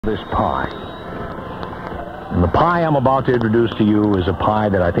This pie. And the pie I'm about to introduce to you is a pie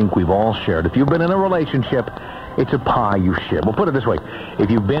that I think we've all shared. If you've been in a relationship, it's a pie you share. We'll put it this way. If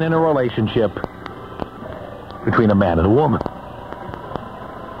you've been in a relationship between a man and a woman.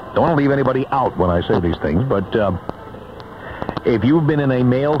 Don't want to leave anybody out when I say these things, but if you've been in a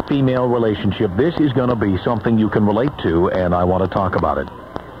male-female relationship, this is going to be something you can relate to, and I want to talk about it.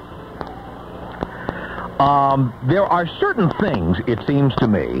 There are certain things, it seems to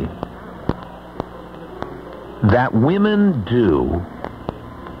me, that women do,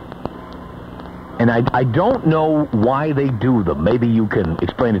 and I don't know why they do them. Maybe you can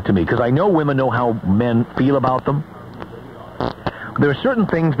explain it to me, because I know women know how men feel about them. There are certain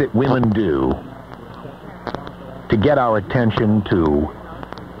things that women do to get our attention, to,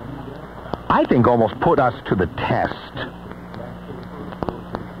 I think, almost put us to the test.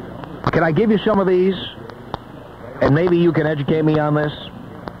 Can I give you some of these? And maybe you can educate me on this.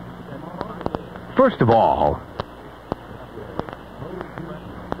 First of all,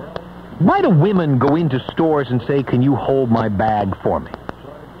 why do women go into stores and say, "Can you hold my bag for me?"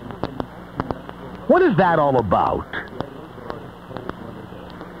 What is that all about?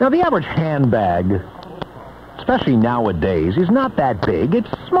 Now, the average handbag, especially nowadays, is not that big.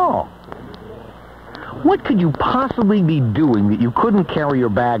 It's small. What could you possibly be doing that you couldn't carry your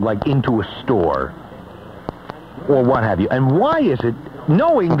bag, like, into a store? Or what have you. And why is it,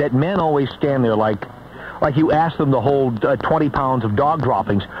 knowing that men always stand there like you ask them to hold 20 pounds of dog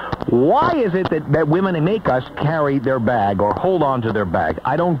droppings, why is it that women make us carry their bag or hold on to their bag?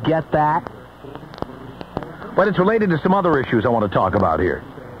 I don't get that. But it's related to some other issues I want to talk about here.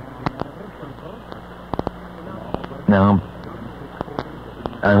 Now,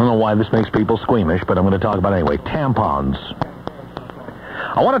 I don't know why this makes people squeamish, but I'm going to talk about it anyway. Tampons.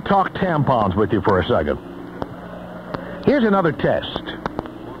 I want to talk tampons with you for a second. Here's another test.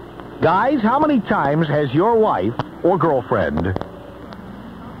 Guys, how many times has your wife or girlfriend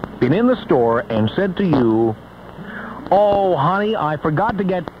been in the store and said to you, "Oh, honey, I forgot to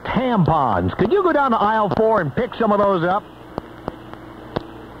get tampons. Could you go down to aisle 4 and pick some of those up?"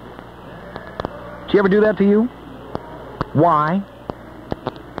 Did she ever do that to you? Why?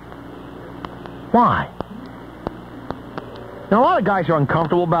 Why? Now, a lot of guys are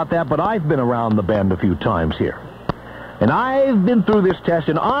uncomfortable about that, but I've been around the bend a few times here. And I've been through this test,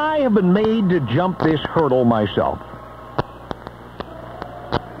 and I have been made to jump this hurdle myself.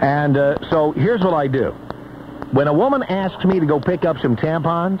 And so here's what I do. When a woman asks me to go pick up some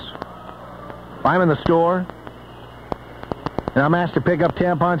tampons, if I'm in the store, and I'm asked to pick up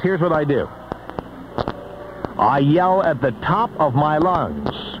tampons, here's what I do. I yell at the top of my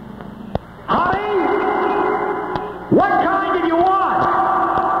lungs, "Honey, what kind did you want?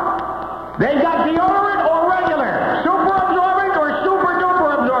 They got deodorant or regular? Super absorbent or super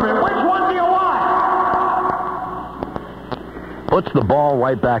duper absorbent? Which one do you want?" Puts the ball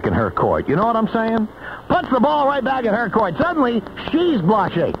right back in her court. You know what I'm saying? Puts the ball right back in her court. Suddenly, she's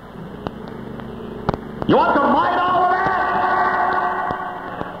blushing. "You want to bite all of that?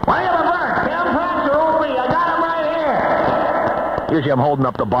 Why do you prefer? Tampons or OP? I got them right here." Usually I'm holding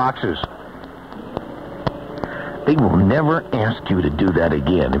up the boxes. They will never ask you to do that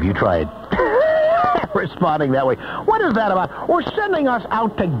again if you try it. Responding that way. What is that about? Or sending us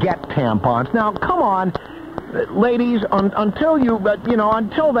out to get tampons. Now, come on, ladies, until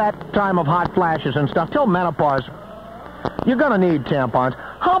until that time of hot flashes and stuff, till menopause, you're going to need tampons.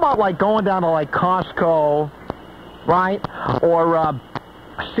 How about, like, going down to, like, Costco, right? Or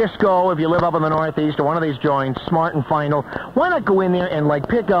Cisco, if you live up in the Northeast, or one of these joints, Smart and Final. Why not go in there and, like,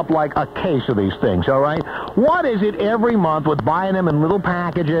 pick up, like, a case of these things, all right? What is it every month with buying them in little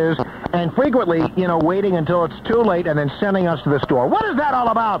packages and frequently, waiting until it's too late and then sending us to the store? What is that all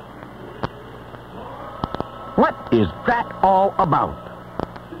about? What is that all about?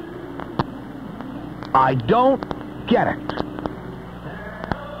 I don't get it.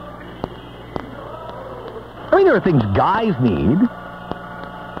 I mean, there are things guys need.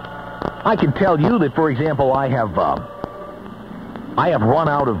 I can tell you that, for example, I have run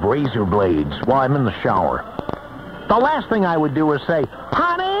out of razor blades while I'm in the shower. The last thing I would do is say,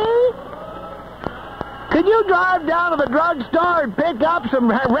 "Honey, could you drive down to the drugstore and pick up some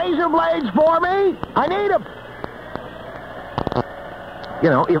razor blades for me? I need them."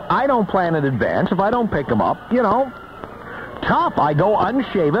 If I don't plan in advance, if I don't pick them up, tough. I go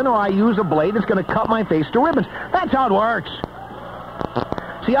unshaven, or I use a blade that's going to cut my face to ribbons. That's how it works.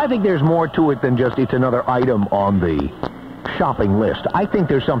 See, I think there's more to it than just it's another item on the shopping list. I think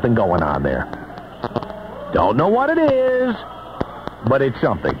there's something going on there. Don't know what it is, but it's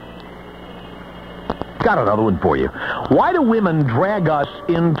something. Got another one for you. Why do women drag us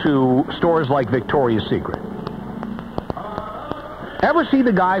into stores like Victoria's Secret? Ever see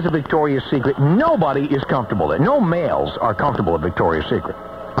the guys at Victoria's Secret? Nobody is comfortable there. No males are comfortable at Victoria's Secret.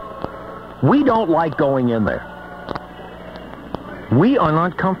 We don't like going in there. We are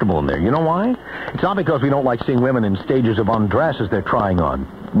not comfortable in there. You know why? It's not because we don't like seeing women in stages of undress as they're trying on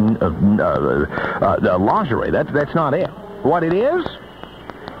lingerie. That's not it. What it is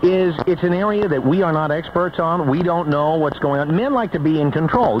it's an area that we are not experts on. We don't know what's going on. Men like to be in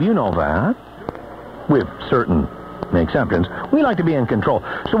control. You know that. With certain exceptions. We like to be in control.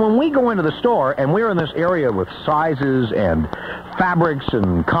 So when we go into the store and we're in this area with sizes and fabrics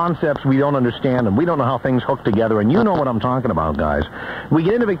and concepts we don't understand and we don't know how things hook together, and you know what I'm talking about, guys. We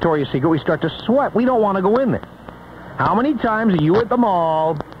get into Victoria's Secret, we start to sweat. We don't want to go in there. How many times are you at the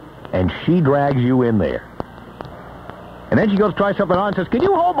mall and she drags you in there? And then she goes to try something on and says, "Can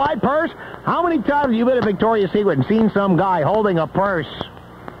you hold my purse?" How many times have you been at Victoria's Secret and seen some guy holding a purse,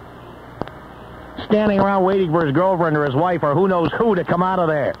 standing around waiting for his girlfriend or his wife or who knows who to come out of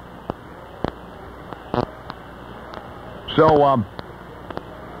there? So,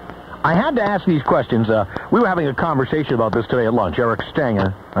 I had to ask these questions. We were having a conversation about this today at lunch. Eric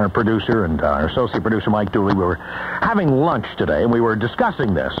Stanger, our producer, and our associate producer, Mike Dooley, we were having lunch today, and we were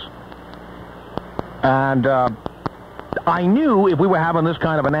discussing this. And I knew if we were having this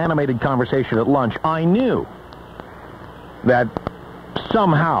kind of an animated conversation at lunch, I knew that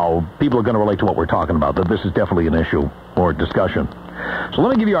somehow people are going to relate to what we're talking about, that this is definitely an issue or discussion. So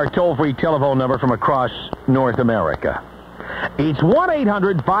let me give you our toll-free telephone number from across North America. It's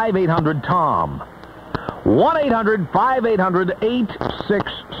 1-800-5800-TOM.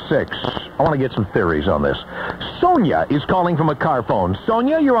 1-800-5800-866. I want to get some theories on this. Sonia is calling from a car phone.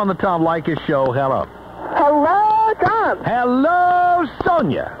 Sonia, you're on the Tom Leykis show. Hello. Hello, Tom. Hello,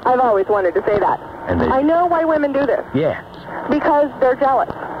 Sonia. I've always wanted to say that. I know why women do this. Yes. Because they're jealous.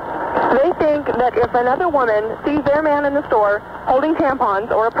 They think that if another woman sees their man in the store holding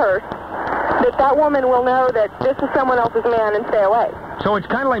tampons or a purse, that woman will know that this is someone else's man and stay away. So it's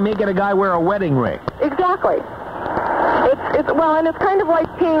kind of like making a guy wear a wedding ring. Exactly. And it's kind of like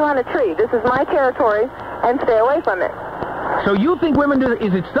peeing on a tree. This is my territory, and stay away from it. So you think women do this?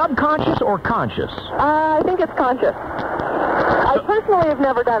 Is it subconscious or conscious? I think it's conscious. I personally have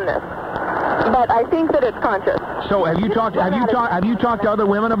never done this, but I think that it's conscious. So have you talked to other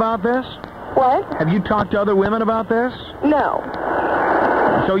women about this? What? Have you talked to other women about this? No.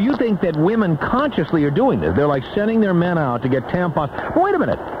 So you think that women consciously are doing this? They're like sending their men out to get tampons. Well, wait a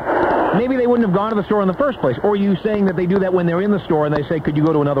minute. Maybe they wouldn't have gone to the store in the first place. Or are you saying that they do that when they're in the store and they say, "Could you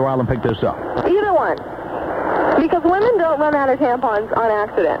go to another aisle and pick this up?" Either one. Because women don't run out of tampons on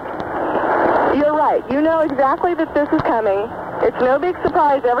accident. You're right. You know exactly that this is coming. It's no big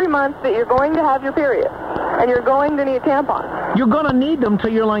surprise every month that you're going to have your period. And you're going to need tampons. You're going to need them till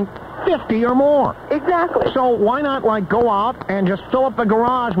you're like 50 or more. Exactly. So why not, go out and just fill up the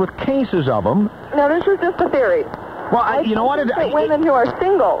garage with cases of them? No, this is just a theory. Well, you know what? Women who are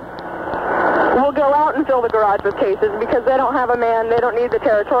single will go out and fill the garage with cases because they don't have a man, they don't need the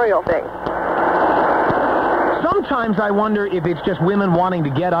territorial thing. Sometimes I wonder if it's just women wanting to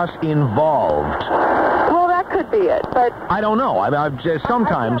get us involved. Well, that could be it, but I don't know.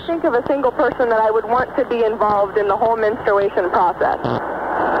 Sometimes I can't think of a single person that I would want to be involved in the whole menstruation process.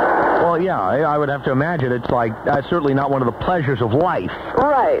 Well, yeah, I would have to imagine it's certainly not one of the pleasures of life.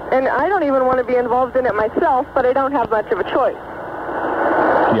 Right, and I don't even want to be involved in it myself, but I don't have much of a choice.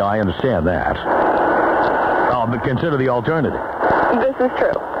 Yeah, I understand that. But consider the alternative. This is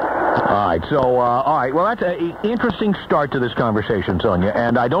true. All right, well, that's an interesting start to this conversation, Sonia,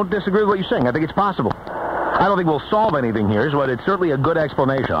 and I don't disagree with what you're saying. I think it's possible. I don't think we'll solve anything here, but it's certainly a good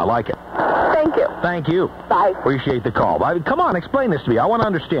explanation. I like it. Thank you. Thank you. Bye. Appreciate the call. Come on, explain this to me. I want to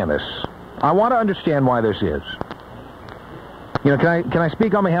understand this. I want to understand why this is. You know, can I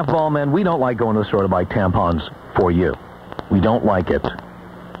speak on behalf of all men? We don't like going to the store to buy tampons for you. We don't like it.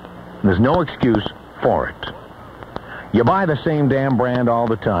 There's no excuse for it. You buy the same damn brand all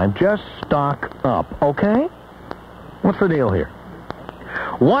the time. Just stock up, okay? What's the deal here?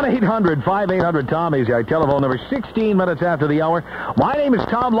 1-800-5800-TOM is our telephone number, 16 minutes after the hour. My name is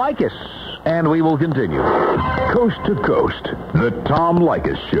Tom Leykis, and we will continue. Coast to Coast, the Tom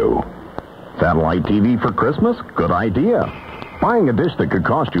Leykis Show. Satellite TV for Christmas? Good idea. Buying a dish that could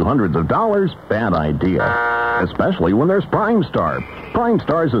cost you hundreds of dollars? Bad idea. Especially when there's Prime Star. Prime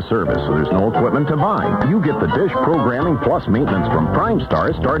Star is a service, so there's no equipment to buy. You get the dish programming plus maintenance from Prime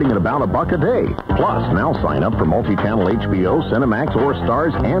Star starting at about $1 a day. Plus, now sign up for multi-channel HBO, Cinemax, or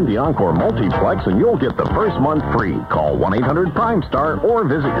Stars, and the Encore Multiplex, and you'll get the first month free. Call 1-800-PRIME-STAR or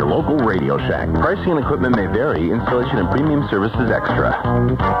visit your local Radio Shack. Pricing and equipment may vary. Installation and premium services extra.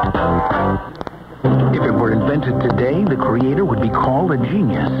 If it were invented today, the creator would be called a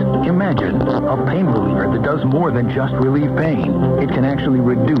genius. Imagine a pain reliever that does more than just relieve pain. It can actually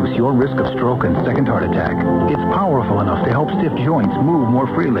reduce your risk of stroke and second heart attack. It's powerful enough to help stiff joints move more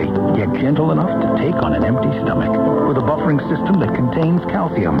freely, yet gentle enough to take on an empty stomach. With a buffering system that contains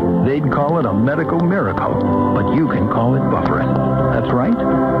calcium, they'd call it a medical miracle. But you can call it Bufferin. That's right,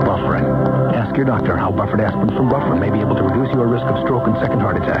 Bufferin. Ask your doctor how buffered aspirin from Bufferin may be able to reduce your risk of stroke and second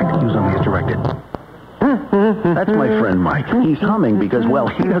heart attack. Use only as directed. That's my friend Mike. He's humming because, well,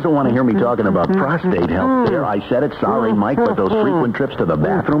 he doesn't want to hear me talking about prostate health there. I said it. Sorry, Mike, but those frequent trips to the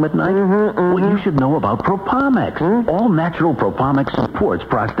bathroom at night? Well, you should know about Propomex. All natural Propomex supports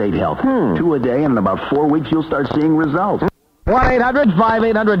prostate health. 2 a day, and in about 4 weeks, you'll start seeing results.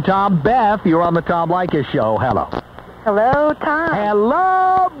 1-800-5800-TOM. Beth, you're on the Tom Leykis Show. Hello. Hello, Tom.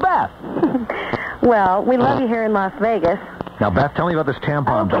 Hello, Beth. Well, we love you here in Las Vegas. Now, Beth, tell me about this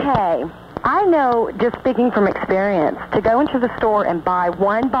tampon thing. Okay. I know, just speaking from experience, to go into the store and buy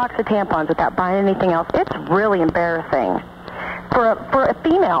one box of tampons without buying anything else, it's really embarrassing. For a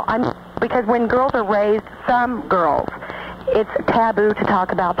female, because when girls are raised, some girls, it's taboo to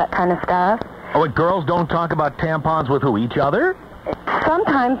talk about that kind of stuff. Oh, wait, girls don't talk about tampons with who, each other?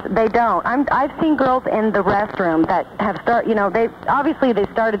 Sometimes they don't. I've seen girls in the restroom that have they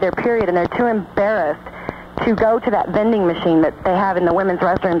started their period and they're too embarrassed to go to that vending machine that they have in the women's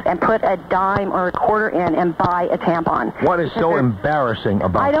restrooms and put a dime or a quarter in and buy a tampon. What is so embarrassing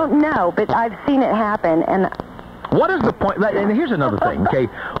about I don't know, but I've seen it happen. And what is the point? And here's another thing, okay?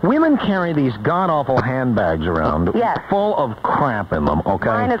 Women carry these god-awful handbags around full of crap in them, okay?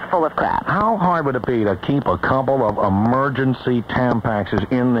 Mine is full of crap. How hard would it be to keep a couple of emergency Tampaxes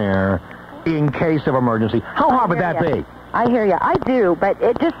in there in case of emergency? How hard would that be? I hear you. I do, but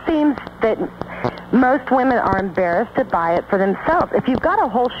it just seems that most women are embarrassed to buy it for themselves. If you've got a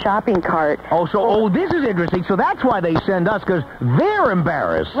whole shopping cart... this is interesting. So that's why they send us, because they're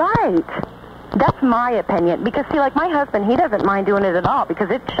embarrassed. Right. That's my opinion. Because, see, like my husband, he doesn't mind doing it at all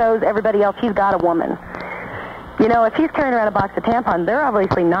because it shows everybody else he's got a woman. You know, if he's carrying around a box of tampons, they're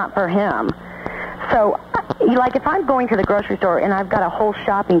obviously not for him. So, like if I'm going to the grocery store and I've got a whole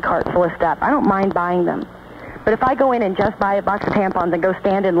shopping cart full of stuff, I don't mind buying them. But if I go in and just buy a box of tampons and go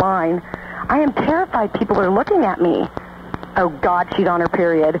stand in line, I am terrified people are looking at me. Oh, God, she's on her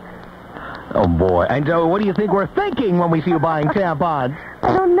period. Oh, boy. And what do you think we're thinking when we see you buying tampons?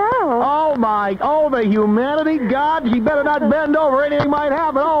 I don't know. Oh, my. Oh, the humanity. God, she better not bend over. Anything might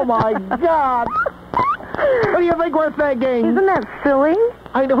happen. Oh, my God. What do you think we're thinking? Isn't that silly?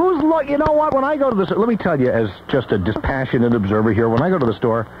 You know what? When I go to the store, let me tell you, as just a dispassionate observer here, when I go to the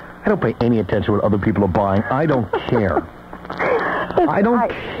store, I don't pay any attention to what other people are buying. I don't care. I don't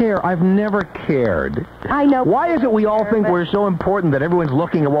care. I've never cared. I know. Why is it we all think we're so important that everyone's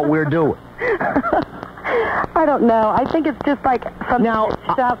looking at what we're doing? I don't know. I think it's just like something that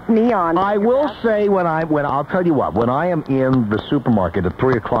shouts me on. I will say I'll tell you what, when I am in the supermarket at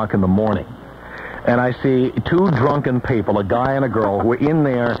 3 o'clock in the morning, and I see two drunken people, a guy and a girl, who are in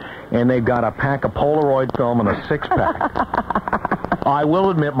there, and they've got a pack of Polaroid film and a six-pack. I will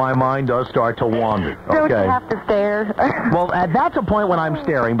admit my mind does start to wander. Okay? Don't you have to stare? Well, that's a point when I'm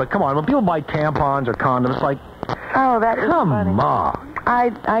staring, but come on, when people buy tampons or condoms, it's like, oh, that is come funny. on. I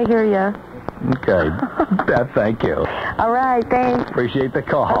hear you. Okay. Beth, thank you. All right, thanks. Appreciate the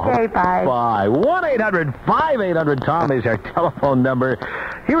call. Okay, bye. Bye. 1-800-5800-TOM is our telephone number.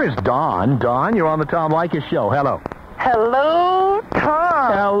 Here is Dawn. Dawn, you're on the Tom Leykis Show. Hello. Hello,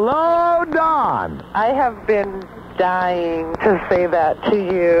 Tom. Hello, Dawn. I have been dying to say that to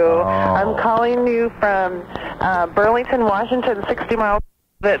you. Oh. I'm calling you from Burlington, Washington, 60 miles.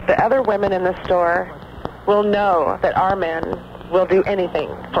 That the other women in the store will know that our men will do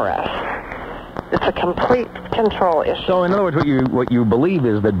anything for us. It's a complete control issue. So, in other words, what you believe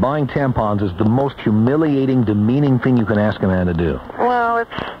is that buying tampons is the most humiliating, demeaning thing you can ask a man to do. Well,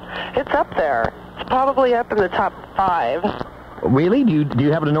 it's up there. It's probably up in the top 5. Really? Do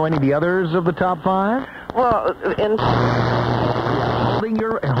you happen to know any of the others of the top 5? Well,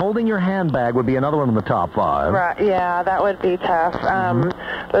 holding your handbag would be another one in the top 5. Right? Yeah, that would be tough.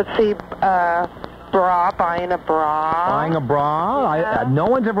 Let's see. buying a bra. Buying a bra? Yeah. No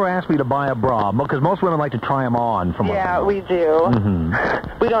one's ever asked me to buy a bra because most women like to try them on. We do.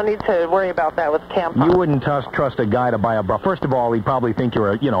 Mm-hmm. We don't need to worry about that with tampons. You wouldn't trust a guy to buy a bra. First of all, he'd probably think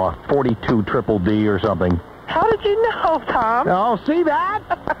you're a 42 triple D or something. How did you know, Tom? Oh, see that?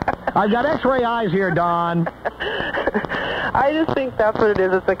 I've got X-ray eyes here, Don. I just think that's what it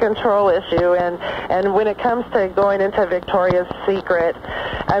is. It's a control issue, and when it comes to going into Victoria's Secret,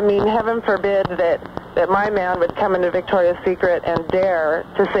 I mean, heaven forbid that my man would come into Victoria's Secret and dare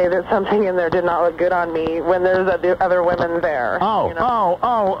to say that something in there did not look good on me when there's other women there.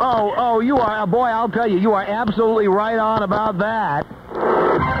 You are, boy, I'll tell you, you are absolutely right on about that.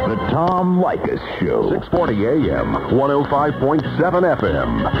 The Tom Leykis Show. 640 AM, 105.7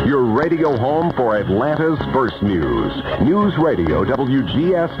 FM. Your radio home for Atlanta's first news. News Radio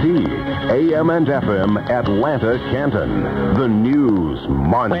WGST, AM and FM, Atlanta, Canton. The News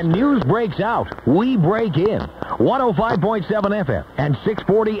Monster. When news breaks out, we break in. 105.7 FM and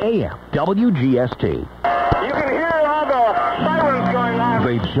 640 AM WGST. You can hear all the sirens going on.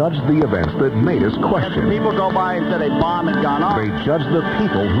 They judge the events that made us question. People go by and say a bomb had gone off. They judge the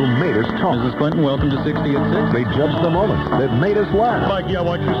people who made us talk. Mrs. Clinton, welcome to 60 at 6. They judge the moments that made us laugh. Mikey, I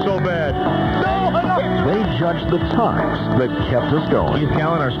want you so bad. No. They judge the times that kept us going. Keith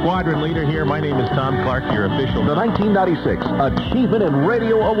Callan, our squadron leader here. My name is Tom Clark, your official. The 1996 Achievement in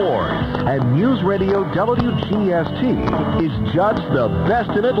Radio Awards and News Radio WGST is judged the best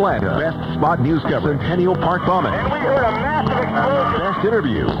in Atlanta. Best spot news coverage. Centennial Park bombing. And we heard a massive explosion. Best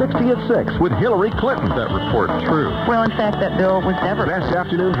interview. 60 at 6 with Hillary Clinton. That report true. Well, in fact, that bill was never... Best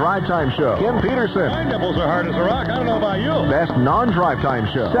afternoon drive time show. Kim Peterson. My nipples are hard as a rock. I don't know about you. Best non-drive time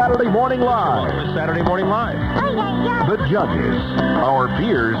show. Saturday Morning Live. Saturday Morning Live. The judges, our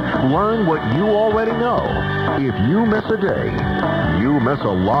peers, learn what you already know. If you miss a day, you miss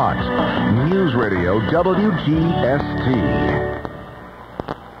a lot. News Radio WGST.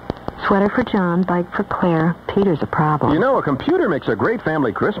 Sweater for John, bike for Claire. Peter's a problem. You know, a computer makes a great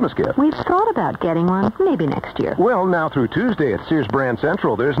family Christmas gift. We've thought about getting one, maybe next year. Well, now through Tuesday at Sears Brand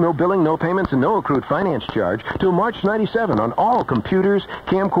Central, there's no billing, no payments, and no accrued finance charge till March 97 on all computers,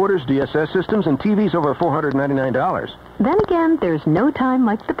 camcorders, DSS systems, and TVs over $499. Then again, there's no time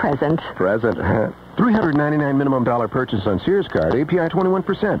like the present. Present. $399 minimum dollar purchase on Sears card. API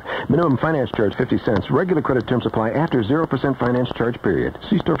 21%. Minimum finance charge 50 cents. Regular credit terms apply after 0% finance charge period.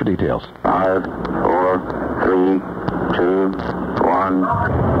 See store for details. 5, 4, 3, 2, 1.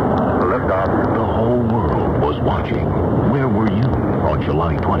 Lift off. The whole world was watching. Where were you on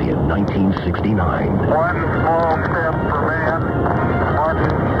July 20th, 1969? One small step for man, one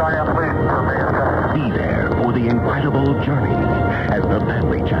giant leap for mankind. Be there for the incredible journey as the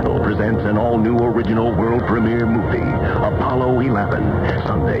Family Channel presents an all-new original world premiere movie, Apollo 11,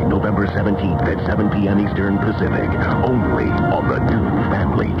 Sunday, November 17th at 7 p.m. Eastern Pacific, only on the new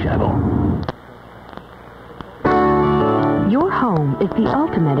Family Channel. Your home is the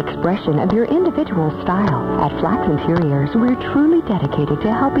ultimate expression of your individual style. At Flax Interiors, we're truly dedicated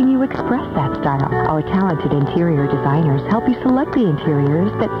to helping you express that style. Our talented interior designers help you select the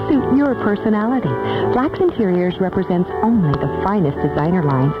interiors that suit your personality. Flax Interiors represents only the finest designer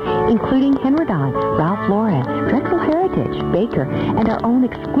lines, including Henredon, Ralph Lauren, Drexel Heritage, Baker, and our own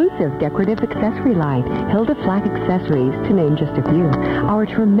exclusive decorative accessory line, Hilda Flack Accessories, to name just a few. Our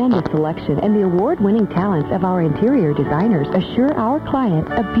tremendous selection and the award-winning talents of our interior designers assure our clients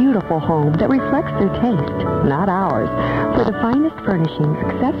a beautiful home that reflects their taste, not ours. For the finest furnishings,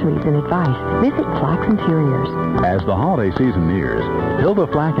 accessories, and advice, visit Flax Interiors. As the holiday season nears, Hilda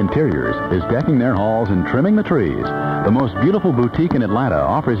Flack Interiors is decking their halls and trimming the trees. The most beautiful boutique in Atlanta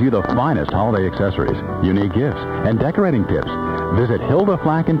offers you the finest holiday accessories, unique gifts, and decorating tips. Visit Hilda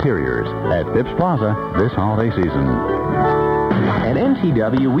Flack Interiors at Phipps Plaza this holiday season. At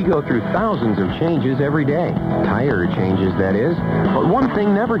NTW, we go through thousands of changes every day. Tire changes, that is. But one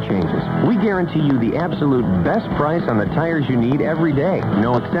thing never changes. We guarantee you the absolute best price on the tires you need every day.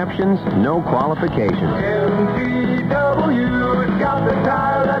 No exceptions, no qualifications. NTW got the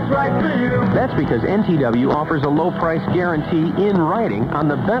tire that's right for you. That's because NTW offers a low price guarantee in writing on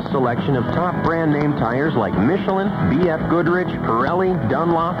the best selection of top brand name tires like Michelin, BF Goodrich, Pirelli,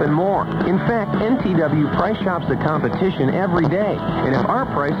 Dunlop, and more. In fact, NTW price shops the competition every day. And if our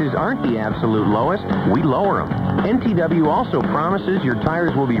prices aren't the absolute lowest, we lower them. NTW also promises your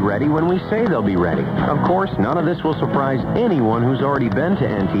tires will be ready when we say they'll be ready. Of course, none of this will surprise anyone who's already been to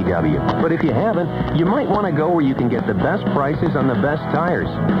NTW. But if you haven't, you might want to go where you can get the best prices on the best tires.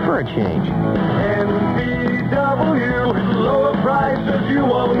 For a change. NTW, lower prices you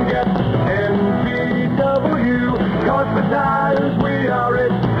won't get. NTW, cause for tires we are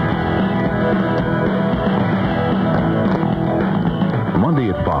it. Monday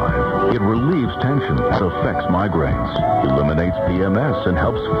at 5, it relieves tension and affects migraines, eliminates PMS, and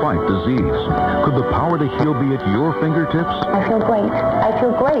helps fight disease. Could the power to heal be at your fingertips? I feel great. I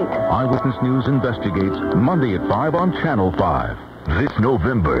feel great. Eyewitness News investigates Monday at 5 on Channel 5. This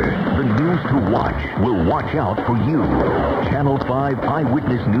November, the news to watch will watch out for you. Channel 5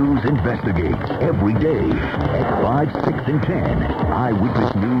 Eyewitness News investigates every day at 5, 6, and 10.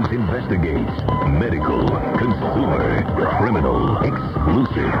 Eyewitness News investigates medical, consumer, criminal,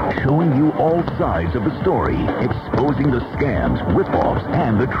 exclusive, showing you all sides of the story, exposing the scams, rip-offs,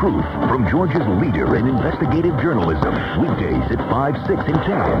 and the truth from Georgia's leader in investigative journalism. Weekdays at 5, 6, and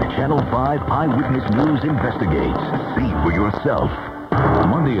 10. Channel 5 Eyewitness News investigates. See for yourself.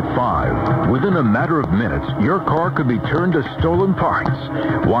 Monday at 5. Within a matter of minutes, your car could be turned to stolen parts.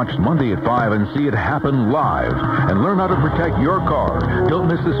 Watch Monday at 5 and see it happen live. And learn how to protect your car. Don't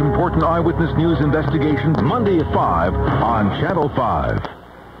miss this important Eyewitness News investigation Monday at 5 on Channel 5.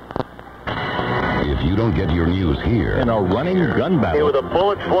 If you don't get your news here... In a running gun battle. With a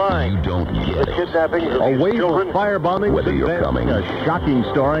bullet flying. You don't get it. Kidnapping of A wave children. of firebombing. Whether you're coming A shocking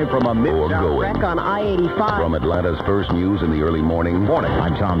story from a or mid-south going. Wreck on I-85. From Atlanta's first news in the early morning.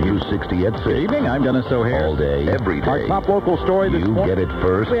 I'm Tom News 60 at 6. Good evening. I'm Dennis O'Hare. All day, every day. Our top local story this You morning. get it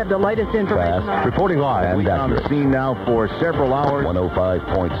first. We have the latest information. Fast. Reporting live. And We've been on the accurate. scene now for several hours.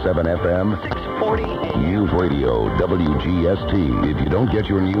 105.7 FM. 640. News Radio WGST. If you don't get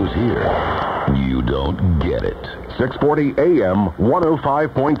your news here, you don't get it. 640 AM,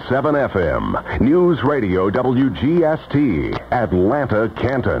 105.7 FM. News Radio WGST. Atlanta,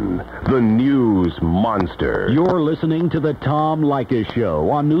 Canton. The News Monster. You're listening to the Tom Leykis Show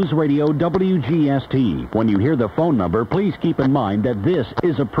on News Radio WGST. When you hear the phone number, please keep in mind that this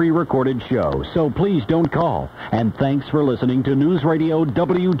is a pre-recorded show, so please don't call. And thanks for listening to News Radio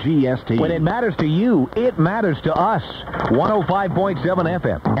WGST. When it matters to you, it matters to us. 105.7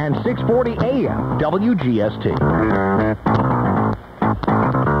 FM and 640 AM WGST.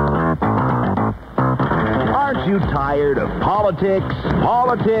 Aren't you tired of politics?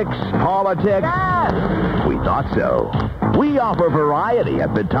 Politics? Yes! We thought so. We offer variety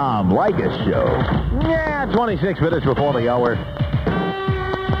at the Tom Leykis Show. Yeah, 26 minutes before the hour.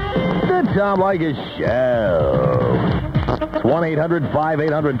 The Tom Leykis Show. It's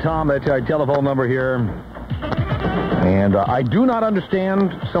 1-800-5800-TOM. That's our telephone number here. And I do not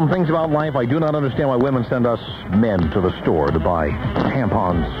understand some things about life. I do not understand why women send us men to the store to buy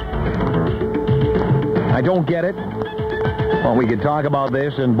tampons. I don't get it. Well, we could talk about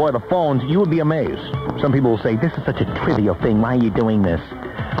this, and boy, the phones, you would be amazed. Some people will say, this is such a trivial thing. Why are you doing this?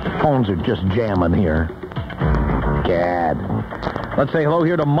 Phones are just jamming here. Gad. Let's say hello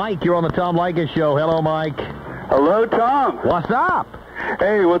here to Mike. You're on the Tom Leykis Show. Hello, Mike. Hello, Tom. What's up?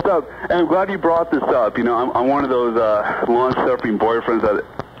 Hey, what's up? And I'm glad you brought this up. You know, I'm one of those long-suffering boyfriends that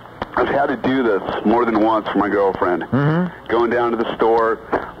I've had to do this more than once for my girlfriend. Mm-hmm. Going down to the store,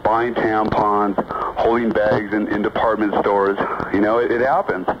 buying tampons, holding bags in department stores. You know, it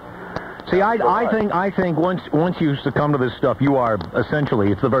happens. See, I think once you succumb to this stuff, you are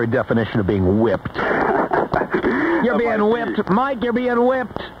essentially, it's the very definition of being whipped. You're being whipped. Mike, you're being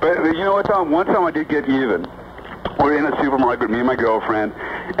whipped. But you know what, Tom? One time I did get even. We're in a supermarket, me and my girlfriend,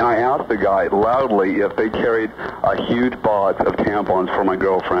 and I asked the guy loudly if they carried a huge box of tampons for my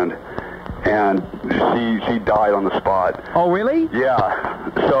girlfriend. And she died on the spot. Oh, really?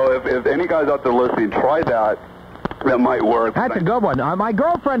 Yeah. So if any guys out there listening, try that. That might work. That's a good one. My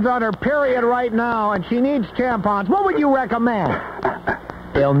girlfriend's on her period right now, and she needs tampons. What would you recommend?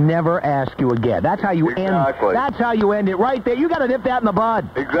 They'll never ask you again. That's how you Exactly. end. That's how you end it right there. You got to nip that in the bud.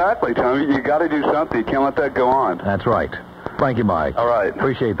 Exactly, Tom. You got to do something. You can't let that go on. That's right. Thank you, Mike. All right.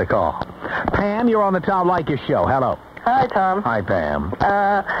 Appreciate the call. Pam, you're on the Tom Leykis Show. Hello. Hi, Tom. Hi, Pam.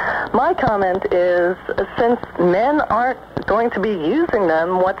 My comment is, since men aren't going to be using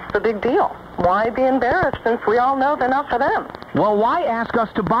them, what's the big deal? Why be embarrassed since we all know they're not for them? Well, why ask us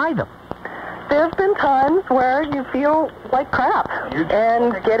to buy them? There's been times where you feel like crap,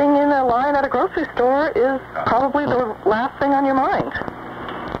 and getting in a line at a grocery store is probably the last thing on your mind.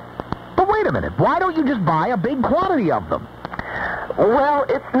 But wait a minute. Why don't you just buy a big quantity of them? Well,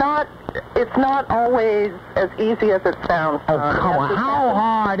 it's not always as easy as it sounds. Oh, come on. How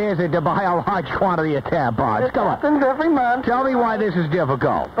hard is it to buy a large quantity of tampons? It Come on. happens every month. Tell me why this is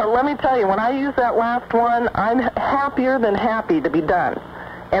difficult. But let me tell you, when I use that last one, I'm happier than happy to be done.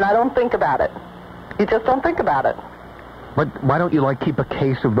 And I don't think about it. You just don't think about it. But why don't you, keep a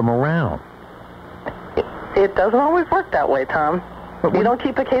case of them around? It doesn't always work that way, Tom. You don't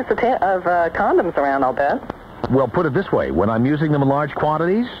keep a case of condoms around, I'll bet. Well, put it this way. When I'm using them in large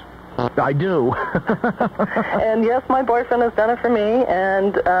quantities, I do. And yes, my boyfriend has done it for me,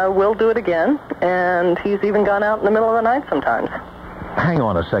 and will do it again. And he's even gone out in the middle of the night sometimes. Hang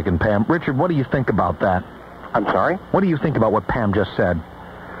on a second, Pam. Richard, what do you think about that? I'm sorry? What do you think about what Pam just said?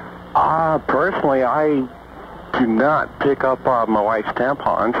 Personally, I do not pick up my wife's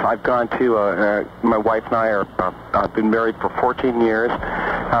tampons. I've gone to, my wife and I have been married for 14 years.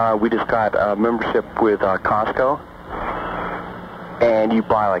 We just got a membership with Costco. And you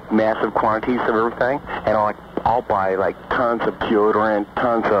buy, like, massive quantities of everything. And I'll buy, like, tons of deodorant,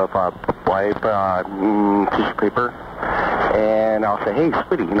 tons of wipe, tissue paper. And I'll say, hey,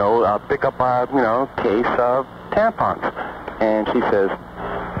 sweetie, pick up a, case of tampons. And she says,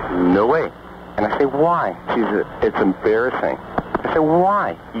 no way. And I say, why? She says, it's embarrassing. I say,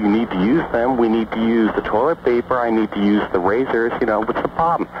 why? You need to use them. We need to use the toilet paper. I need to use the razors. What's the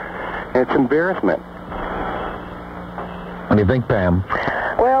problem? And it's embarrassment. What do you think, Pam?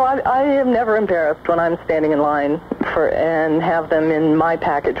 Well, I am never embarrassed when I'm standing in line and have them in my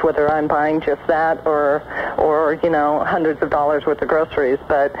package, whether I'm buying just that or hundreds of dollars worth of groceries.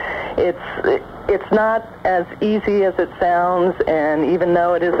 But it's not as easy as it sounds, and even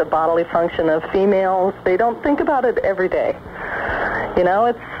though it is a bodily function of females, they don't think about it every day.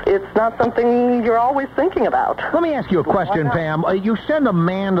 It's not something you're always thinking about. Let me ask you a question, Pam. You send a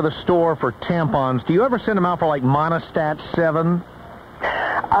man to the store for tampons. Do you ever send him out for, like, Monostat 7?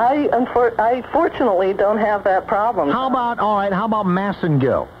 I fortunately don't have that problem. How about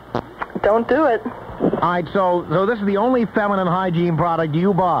Massengill? Don't do it. All right, so this is the only feminine hygiene product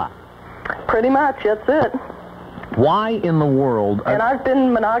you buy? Pretty much, that's it. Why in the world? And I've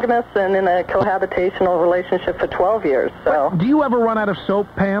been monogamous and in a cohabitational relationship for 12 years, so... Do you ever run out of soap,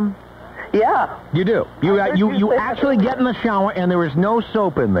 Pam? Yeah. You do? You actually get in the shower and there is no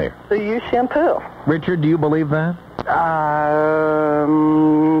soap in there? So you use shampoo. Richard, do you believe that?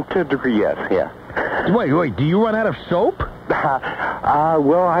 To a degree, yes, yeah. Wait, do you run out of soap?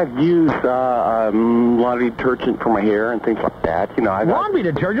 Well, I've used laundry detergent for my hair and things like that. Laundry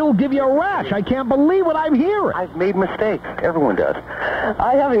detergent will give you a rash. I can't believe what I'm hearing. I've made mistakes. Everyone does.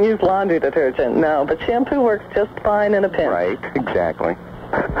 I haven't used laundry detergent, no, but shampoo works just fine in a pinch. Right, exactly.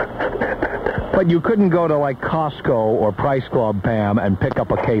 But you couldn't go to, like, Costco or Price Club, Pam, and pick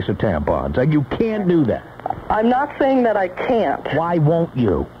up a case of tampons. Like, you can't do that. I'm not saying that I can't. Why won't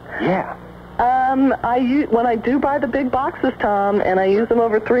you? Yeah. When I do buy the big boxes, Tom, and I use them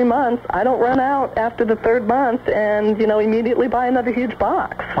over 3 months, I don't run out after the third month and, immediately buy another huge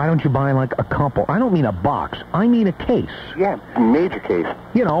box. Why don't you buy, like, a couple? I don't mean a box. I mean a case. Yeah, major case.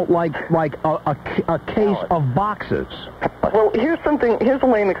 Like a case of boxes. Well, here's a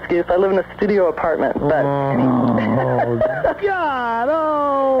lame excuse. I live in a studio apartment, but... God,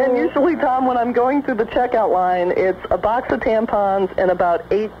 oh! And usually, Tom, when I'm going through the checkout line, it's a box of tampons and about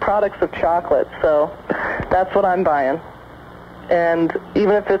 8 products of chocolate, so that's what I'm buying. And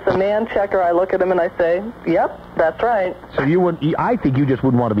even if it's a man checker, I look at him and I say, yep, that's right. So I think you just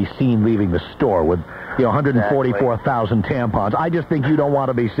wouldn't want to be seen leaving the store with, 144,000 tampons. I just think you don't want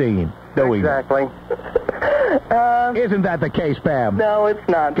to be seen doing Exactly. Isn't that the case, Pam? No, it's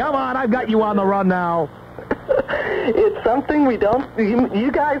not. Come on, I've got you on the run now. It's something we don't...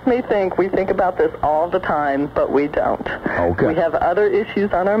 You guys may think we think about this all the time, but we don't. Okay. We have other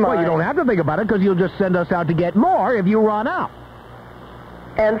issues on our mind. Well, you don't have to think about it because you'll just send us out to get more if you run out.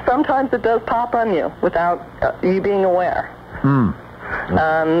 And sometimes it does pop on you without you being aware.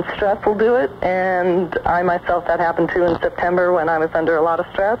 Stress will do it, and I myself, that happened too in September when I was under a lot of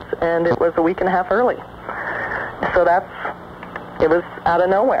stress, and it was a week and a half early. So it was out of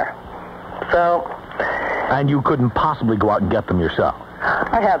nowhere. So... And you couldn't possibly go out and get them yourself?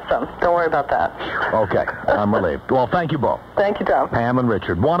 I have some. Don't worry about that. Okay. I'm relieved. Well, thank you both. Thank you, Tom. Pam and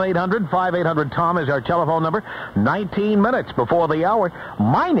Richard. 1-800-5800-TOM is our telephone number. 19 minutes before the hour.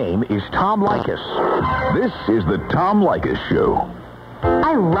 My name is Tom Leykis. This is the Tom Leykis Show.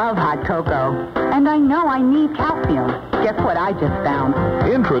 I love hot cocoa, and I know I need calcium. Guess what I just found?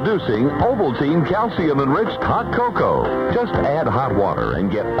 Introducing Ovaltine Calcium-Enriched Hot Cocoa. Just add hot water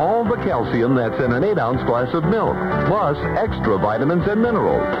and get all the calcium that's in an 8-ounce glass of milk, plus extra vitamins and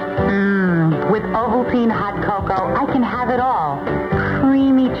minerals. With Ovaltine hot cocoa, I can have it all.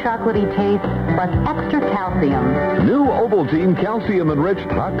 Creamy, chocolatey taste, plus extra calcium. New Ovaltine Calcium-Enriched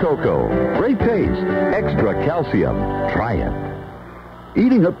Hot Cocoa. Great taste, extra calcium. Try it.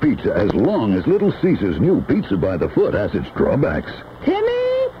 Eating a pizza as long as Little Caesar's new Pizza by the Foot has its drawbacks.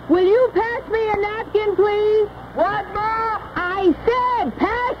 Timmy, will you pass me a napkin, please? What, Ma? I said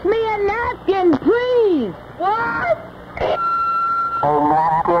pass me a napkin, please. What? A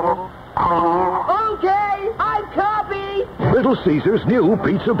napkin, please. Okay, I copy. Little Little Caesars new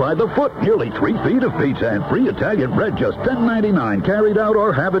pizza by the foot. Nearly 3 feet of pizza and free Italian bread, just $10.99. Carried out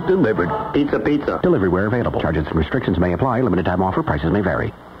or have it delivered. Pizza. Delivery where available. Charges and restrictions may apply. Limited time offer. Prices may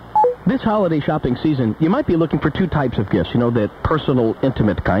vary. This holiday shopping season, you might be looking for 2 types of gifts. You know, that personal,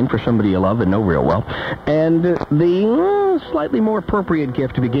 intimate kind for somebody you love and know real well. And the slightly more appropriate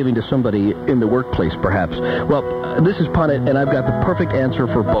gift to be giving to somebody in the workplace, perhaps. Well, this is Punnett, and I've got the perfect answer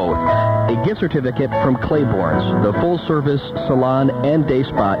for both. A gift certificate from Claiborne's, the full-service salon and day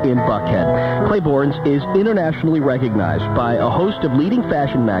spa in Buckhead. Claiborne's is internationally recognized by a host of leading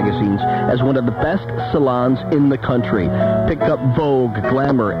fashion magazines as one of the best salons in the country. Pick up Vogue,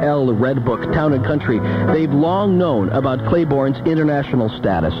 Glamour, Elle, Red Book, Town & Country. They've long known about Claiborne's international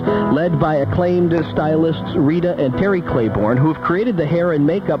status. Led by acclaimed stylists Rita and Terry Claiborne, who have created the hair and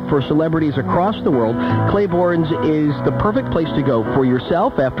makeup for celebrities across the world, Claiborne's is the perfect place to go for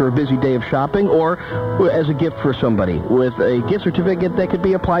yourself after a busy day of shopping or as a gift for somebody with a gift certificate that could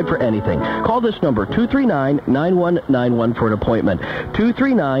be applied for anything. Call this number, 239-9191 for an appointment.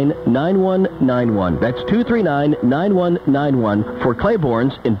 239-9191. That's 239-9191 for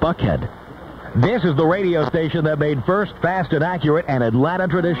Claiborne's in Buckhead. This is the radio station that made first, fast, and accurate an Atlanta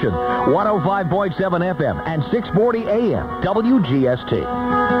tradition. 105.7 FM and 640 AM, WGST.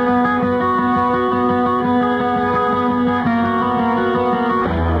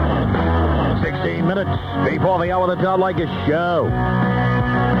 16 minutes before the hour of the Tom Leykis Show.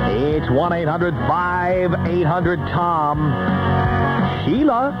 It's 1-800-5800-TOM.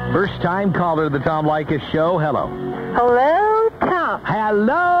 Sheila, first-time caller to the Tom Leykis Show. Hello. Hello, Tom.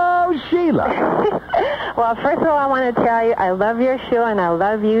 Hello, Sheila. Well, first of all, I want to tell you I love your show and I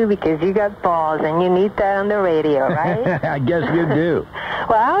love you because you got balls and you need that on the radio, right? I guess you do.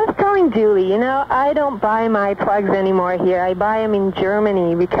 Well, I was telling Julie, you know, I don't buy my plugs anymore here. I buy them in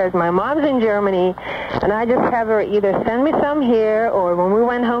Germany because my mom's in Germany, and I just have her either send me some here or when we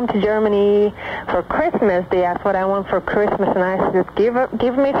went home to Germany for Christmas, they asked what I want for Christmas, and I said, just give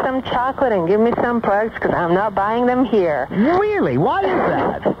me some chocolate and give me some plugs because I'm not buying them here. Really? Why is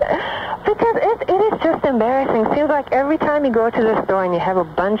that? Because it is just embarrassing. Seems like every time you go to the store and you have a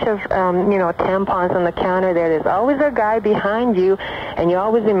bunch of, tampons on the counter there's always a guy behind you, and you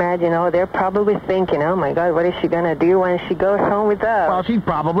always imagine, they're probably thinking, oh, my God, what is she going to do when she goes home with us? Well, she's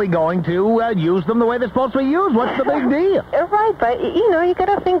probably going to use them the way they're supposed to be used. What's the big deal? Right, but, you got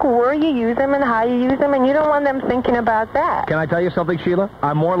to think where you use them and how you use them, and you don't want them thinking about that. Can I tell you something, Sheila?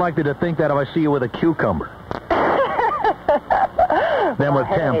 I'm more likely to think that if I see you with a cucumber than with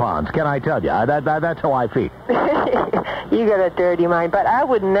tampons. Can I tell you? That's how I feel. You got a dirty mind, but I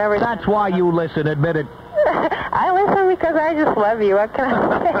would never... That's why you listen, admit it. I listen because I just love you. What can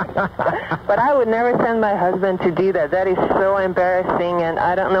I say? But I would never send my husband to do that. That is so embarrassing, and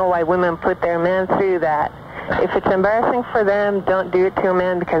I don't know why women put their men through that. If it's embarrassing for them, don't do it to a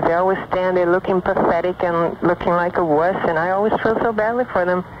man because they always stand there looking pathetic and looking like a wuss, and I always feel so badly for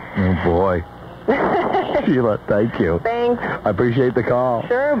them. Oh, boy. Sheila, thank you. Thanks. I appreciate the call.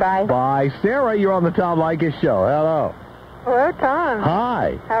 Sure, bye. Bye. Sarah, you're on the Tom Leykis Show. Hello. Hello, Tom.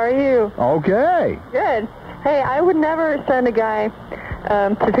 Hi. How are you? Okay. Good. Hey, I would never send a guy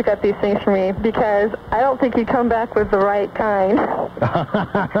to pick up these things for me because I don't think he'd come back with the right kind.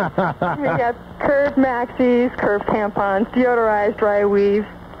 We got curved maxis, curved tampons, deodorized dry weave,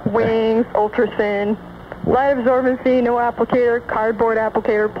 wings, ultra thin, light absorbency, no applicator, cardboard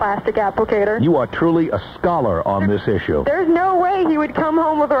applicator, plastic applicator. You are truly a scholar on this issue. There's no way he would come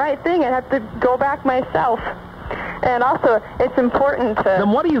home with the right thing. I'd have to go back myself. And also, it's important to...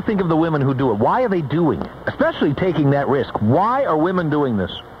 Then what do you think of the women who do it? Why are they doing it? Especially taking that risk. Why are women doing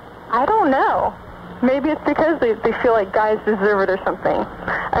this? I don't know. Maybe it's because they feel like guys deserve it or something.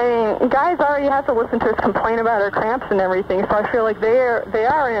 I mean, guys already have to listen to us complain about our cramps and everything, so I feel like they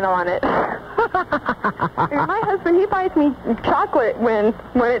are in on it. My husband, he buys me chocolate when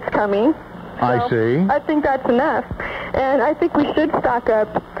it's coming. So I see. I think that's enough. And I think we should stock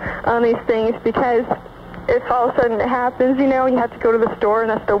up on these things because if all of a sudden it happens, you have to go to the store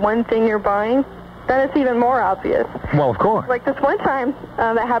and that's the one thing you're buying, then it's even more obvious. Well, of course. Like this one time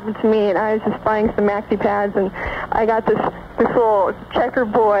that happened to me, and I was just buying some maxi pads, and I got this little checker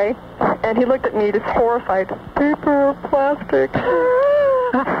boy, and he looked at me just horrified. Paper or plastic?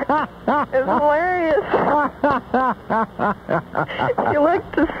 It was hilarious. He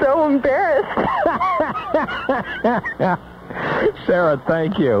looked just so embarrassed. Sarah,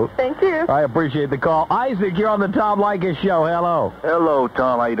 thank you. Thank you. I appreciate the call. Isaac, you're on the Tom Leykis Show. Hello. Hello,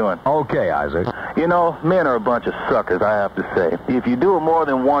 Tom. How you doing? Okay, Isaac. Men are a bunch of suckers, I have to say. If you do it more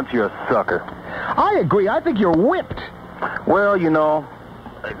than once, you're a sucker. I agree. I think you're whipped. Well,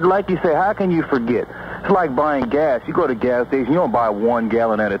 like you say, how can you forget? It's like buying gas. You go to a gas station, you don't buy 1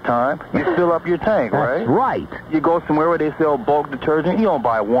 gallon at a time. You fill up your tank, right? That's right. You go somewhere where they sell bulk detergent, you don't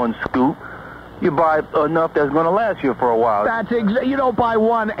buy 1 scoop. You buy enough that's going to last you for a while. You don't buy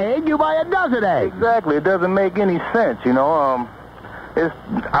 1 egg, you buy a dozen eggs. Exactly. It doesn't make any sense, you know.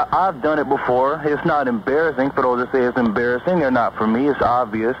 I've done it before. It's not embarrassing. For those that say it's embarrassing, they're not for me. It's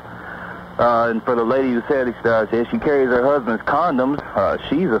obvious. And for the lady who said she carries her husband's condoms,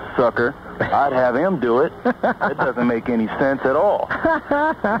 she's a sucker. I'd have him do it. It doesn't make any sense at all.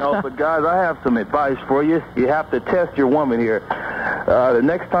 No, but guys, I have some advice for you. You have to test your woman here. The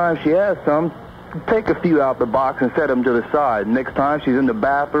next time she has some, take a few out the box and set them to the side. Next time she's in the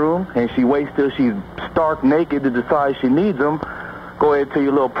bathroom and she waits till she's stark naked to decide she needs them, go ahead to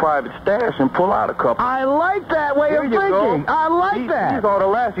your little private stash and pull out a couple. I like that way of thinking. I like that. These ought to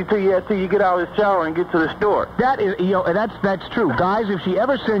last you till you get out of the shower and get to the store. That is, that's true. Guys, if she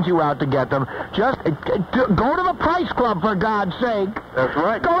ever sends you out to get them, just go to the Price Club, for God's sake. That's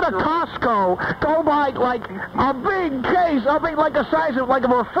right. Go to Costco. Go buy, like, a big case, like the size of, like, a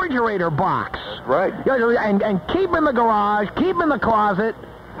refrigerator box. Right. And keep in the garage, keep in the closet.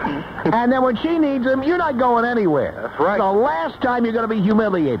 And then when she needs them, you're not going anywhere. That's right. The last time you're going to be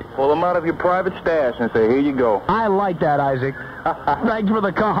humiliated. Pull them out of your private stash and say, here you go. I like that, Isaac. Thanks for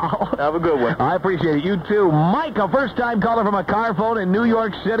the call. Have a good one. I appreciate it. You too. Mike, a first-time caller from a car phone in New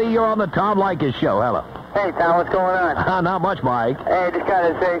York City. You're on the Tom Leykis Show. Hello. Hey, Tom, what's going on? Not much, Mike. Hey, just got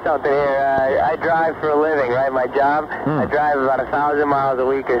to say something here. I drive for a living, right? My job. I drive about 1,000 miles a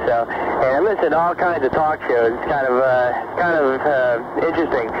week or so, and I listen to all kinds of talk shows. It's kind of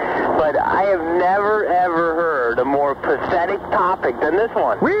interesting. But I have never, ever heard a more pathetic topic than this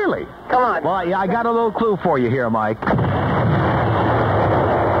one. Really? Come on. Well, yeah, I got a little clue for you here, Mike.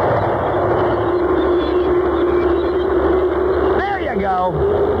 There you go.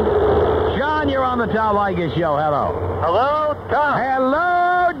 John, you're on the Tom Leykis Show. Hello. Hello, Tom.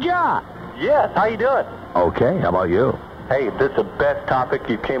 Hello, John. Yes, how you doing? Okay, how about you? Hey, this is the best topic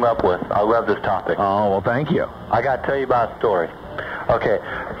you came up with. I love this topic. Oh, well, thank you. I got to tell you about a story. Okay,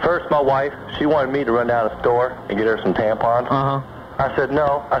 first my wife, she wanted me to run down to the store and get her some tampons. Uh-huh. I said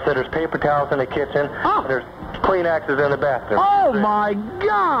no. I said there's paper towels in the kitchen. Oh. And there's Kleenexes in the bathroom. Oh, my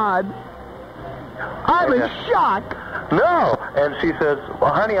God. I'm in shock. No. And she says,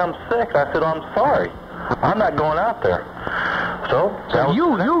 well, honey, I'm sick. I said, I'm sorry. I'm not going out there. So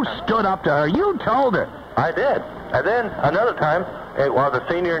you stood up to her. You told her. I did. And then another time, while I was a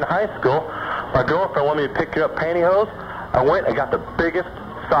senior in high school, my girlfriend wanted me to pick her up pantyhose. I went and got the biggest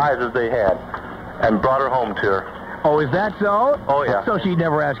sizes they had and brought her home to her. Oh, is that so? Oh, yeah. So she'd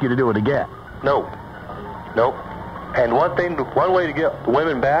never ask you to do it again? No. Nope. And one way to get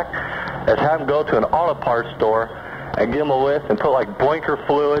women back is have them go to an auto parts store and give them a list and put, like, blinker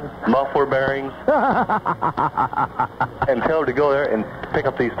fluid, muffler bearings, and tell her to go there and pick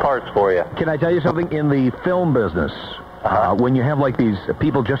up these parts for you. Can I tell you something? In the film business, when you have, like, these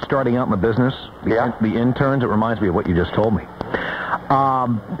people just starting out in the business, the interns, it reminds me of what you just told me.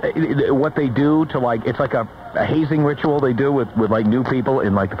 What they do to, like, it's like a hazing ritual they do with like, new people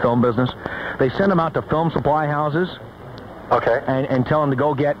in, like, the film business. They send them out to film supply houses. Okay. And tell them to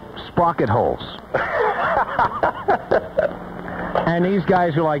go get sprocket holes. And these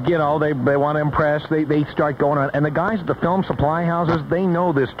guys are like, they want to impress. They start going on. And the guys at the film supply houses, they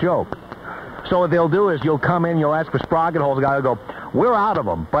know this joke. So what they'll do is you'll come in, you'll ask for sprocket holes. The guy will go, we're out of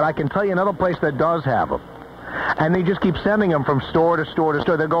them, but I can tell you another place that does have them. And they just keep sending them from store to store to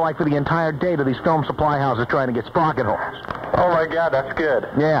store. They'll go like for the entire day to these film supply houses trying to get sprocket holes. Oh, my God, that's good.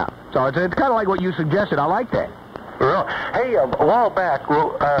 Yeah. So it's kind of like what you suggested. I like that. Hey, a while back,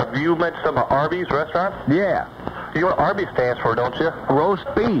 you mentioned some Arby's restaurant? Yeah. You know what Arby's stands for, don't you? Roast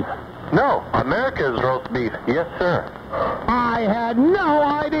beef. No, America's roast beef. Yes, sir. I had no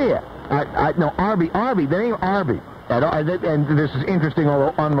idea. No, Arby, the name Arby. And this is interesting,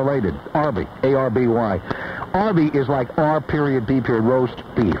 although unrelated. Arby, A-R-B-Y. Arby is like R.B. roast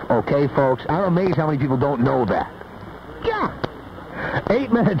beef. Okay, folks? I'm amazed how many people don't know that. Yeah.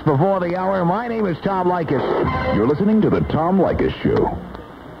 8 minutes before the hour. My name is Tom Leykis. You're listening to the Tom Leykis Show.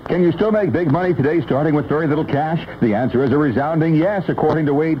 Can you still make big money today starting with very little cash? The answer is a resounding yes, according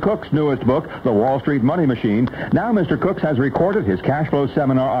to Wade Cook's newest book, The Wall Street Money Machine. Now Mr. Cooks has recorded his cash flow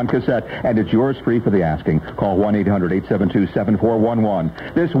seminar on cassette, and it's yours free for the asking. Call 1-800-872-7411.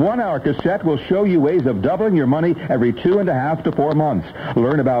 This 1-hour cassette will show you ways of doubling your money every 2.5 to 4 months.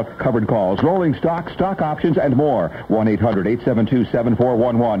 Learn about covered calls, rolling stocks, stock options, and more.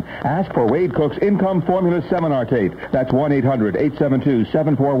 1-800-872-7411. Ask for Wade Cook's Income Formula Seminar Tape. That's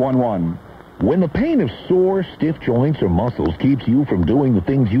 1-800-872-7411. When the pain of sore, stiff joints or muscles keeps you from doing the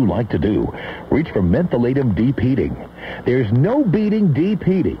things you like to do, reach for Mentholatum Deep Heating. There's no beating deep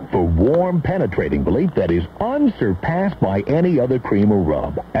heating for warm, penetrating relief that is unsurpassed by any other cream or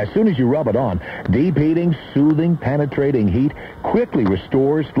rub. As soon as you rub it on, deep heating, soothing, penetrating heat quickly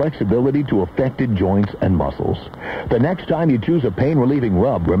restores flexibility to affected joints and muscles. The next time you choose a pain-relieving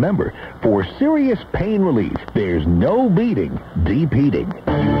rub, remember, for serious pain relief, there's no beating deep heating.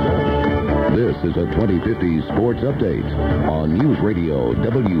 This is a 2050 Sports Update on News Radio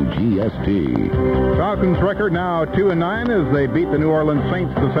WGST. Falcons record now 2-9 as they beat the New Orleans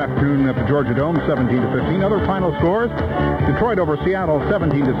Saints this afternoon at the Georgia Dome 17-15. Other final scores: Detroit over Seattle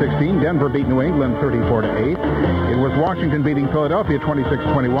 17-16. Denver beat New England 34-8. It was Washington beating Philadelphia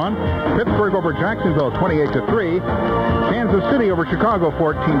 26-21. Pittsburgh over Jacksonville 28-3. Kansas City over Chicago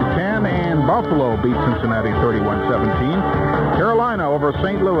 14-10, and Buffalo beat Cincinnati 31-17. Carolina over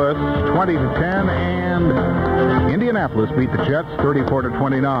St. Louis 20-10, and Indianapolis beat the Jets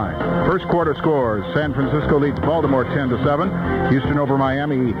 34-29. First quarter scores: San Francisco leads Baltimore 10-7. Houston over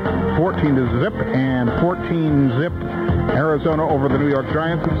Miami 14-0, and 14-0 Arizona over the New York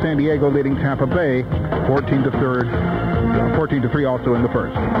Giants, and San Diego leading Tampa Bay 14-3 also in the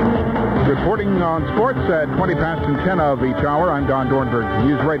first. Reporting on sports at 20 past and 10 of each hour, I'm Don Dornberg,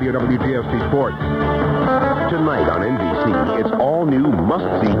 News Radio WGST Sports. Tonight on NBC, it's all-new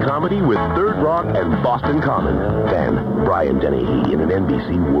must-see comedy with Third Rock and Boston Common. Then, Brian Dennehy in an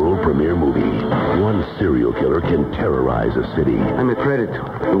NBC world premiere movie. One serial killer can terrorize a city. I'm a predator,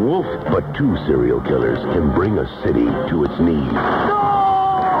 the wolf. But two serial killers can bring a city to its knees.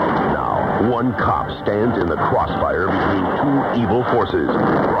 Now, one cop stands in the crossfire between two evil forces.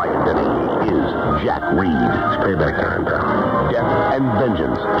 Brian Dennehy is Jack Reed. It's payback time, pal. Death and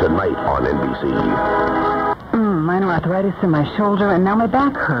Vengeance, tonight on NBC. Minor arthritis in my shoulder, and now my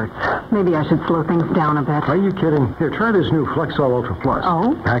back hurts. Maybe I should slow things down a bit. Are you kidding? Here, try this new Flexall Ultra Plus.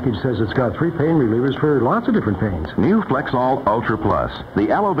 Oh? Package says it's got 3 pain relievers for lots of different pains. New Flexall Ultra Plus,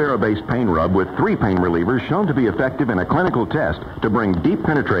 the aloe vera-based pain rub with 3 pain relievers shown to be effective in a clinical test to bring deep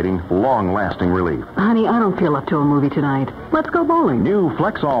penetrating, long-lasting relief. Honey, I don't feel up to a movie tonight. Let's go bowling. New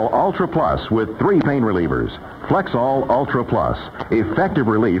Flexall Ultra Plus with 3 pain relievers. Flexall Ultra Plus, effective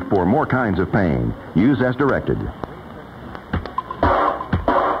relief for more kinds of pain. Use as directed.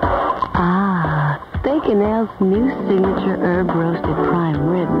 Steak & Ale's new signature herb roasted prime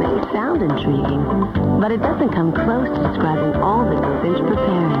rib may sound intriguing, but it doesn't come close to describing all that goes into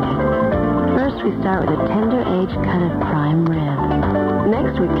preparing it. First, we start with a tender aged cut of prime rib.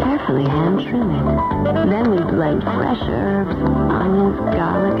 Next, we carefully hand trim it. Then we blend fresh herbs, onions,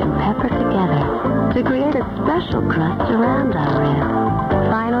 garlic, and pepper together to create a special crust around our rib.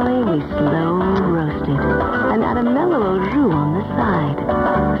 Finally, we slow roast it and add a mellow au jus on the side.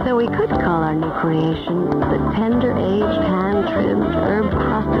 So we could call our new creation the tender aged, hand-trimmed,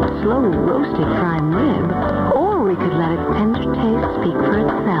 herb-crusted, slowly roasted prime rib, or we could let its tender taste speak for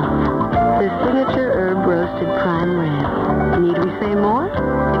itself. The signature herb roasted prime rib. Need we say more?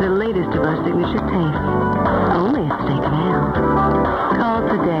 The latest of our signature tastes. Only at Steak & Ale. Call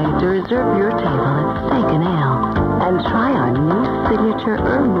today to reserve your table at Steak & Ale and try our new signature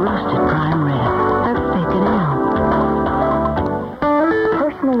herb roasted prime rib at Steak & Ale.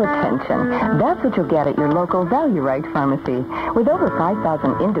 Personal attention. That's what you'll get at your local Value Right pharmacy. With over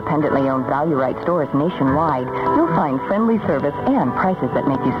 5,000 independently owned Value Right stores nationwide, you'll find friendly service and prices that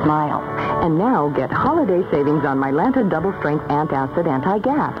make you smile. And now get holiday savings on Mylanta Double Strength Antacid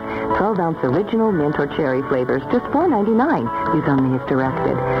Anti-Gas. 12-ounce original mint or cherry flavors, just $4.99. Use only as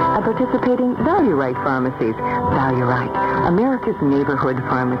directed. At participating Value Right pharmacies. Value Right, America's neighborhood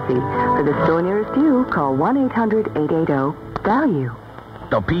pharmacy. For the store nearest you, call 1-800-880-VALUE.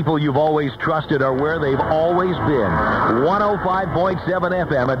 The people you've always trusted are where they've always been. 105.7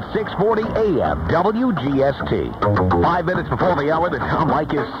 FM at 640 AM, WGST. 5 minutes before the hour, the Tom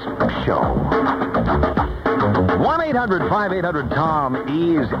Leykis Show. 1-800-5800-TOM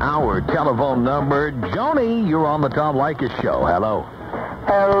is our telephone number. Joni, you're on the Tom Leykis Show. Hello.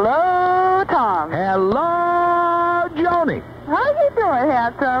 Hello, Tom. Hello, Joni. How you doing,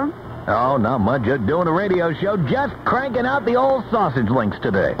 handsome? Oh, not much. Just doing a radio show. Just cranking out the old sausage links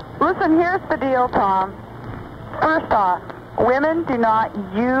today. Listen, here's the deal, Tom. First off, women do not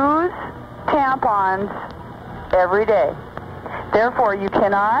use tampons every day. Therefore, you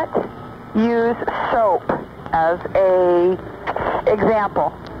cannot use soap as a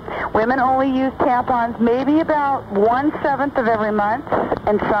example. Women only use tampons maybe about 1/7 of every month,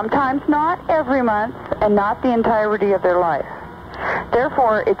 and sometimes not every month, and not the entirety of their life.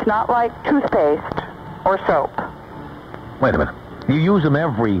 Therefore, it's not like toothpaste or soap. Wait a minute. You use them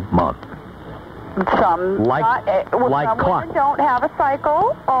every month. Some like some clock. women don't have a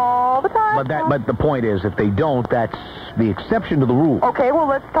cycle all the time. But the point is, if they don't, that's the exception to the rule. Okay, well,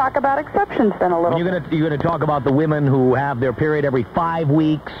 let's talk about exceptions then a little. You're gonna talk about the women who have their period every 5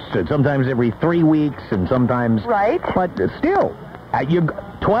 weeks, and sometimes every 3 weeks, and sometimes. Right. But still,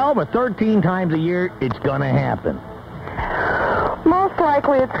 12 or 13 times a year, it's gonna happen. Most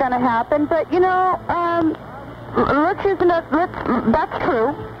likely, it's gonna happen. But let's use that's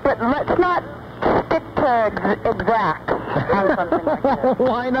true. But let's not stick to exact on something like that.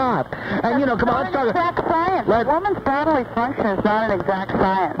 Why not? And come on, let's talk exact science. A woman's bodily function is not an exact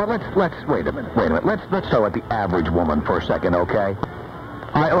science. But let's wait a minute. Let's talk about the average woman for a second, okay?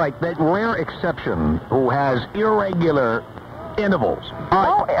 Like that rare exception who has irregular intervals.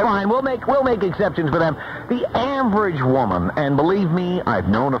 All right, fine. We'll make exceptions for them. The average woman, and believe me, I've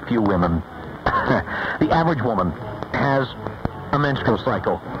known a few women. The average woman has a menstrual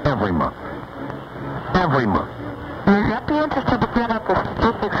cycle every month. Every month. You might be interested to get up the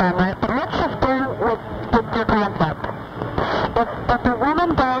statistics on that, but let's just go with your concept. If a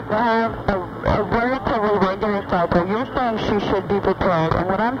woman does have a relatively regular cycle, you're saying she should be prepared, and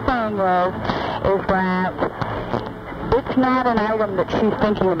what I'm saying is that it's not an item that she's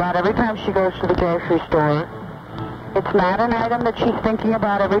thinking about every time she goes to the grocery store. It's not an item that she's thinking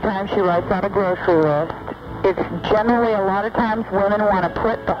about every time she writes out a grocery list. It's generally, a lot of times, women want to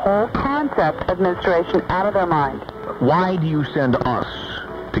put the whole concept of menstruation out of their mind. Why do you send us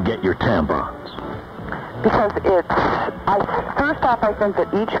to get your tampons? Because first off, I think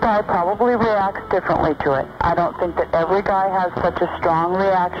that each guy probably reacts differently to it. I don't think that every guy has such a strong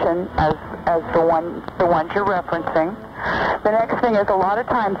reaction as the ones you're referencing. The next thing is, a lot of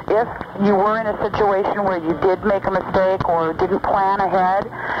times, if you were in a situation where you did make a mistake or didn't plan ahead,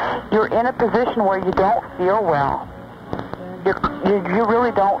 you're in a position where you don't feel well. You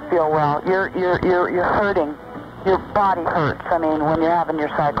really don't feel well. You're hurting. Your body hurts, when you're having your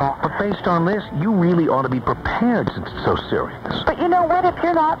cycle. But based on this, you really ought to be prepared since it's so serious. But you know what? If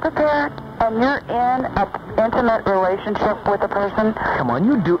you're not prepared and you're in an intimate relationship with a person... Come on,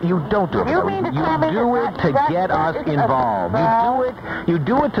 you don't do it. You mean to tell me you do it to get us involved. You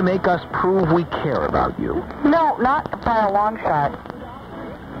do it to make us prove we care about you. No, not by a long shot.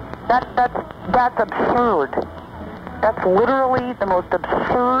 That's absurd. That's literally the most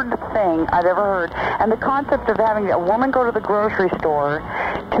absurd thing I've ever heard. And the concept of having a woman go to the grocery store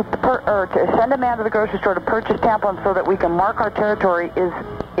to send a man to the grocery store to purchase tampons so that we can mark our territory is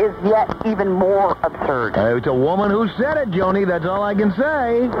yet even more absurd. It's a woman who said it, Joni. That's all I can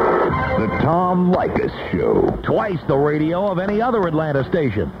say. The Tom Leykis Show. Twice the radio of any other Atlanta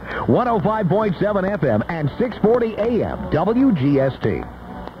station. 105.7 FM and 640 AM WGST.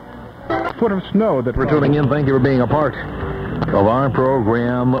 Let us know that we're tuning in. Thank you for being a part of our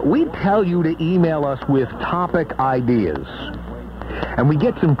program. We tell you to email us with topic ideas, and we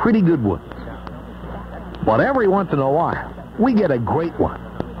get some pretty good ones. But every once in a while, we get a great one.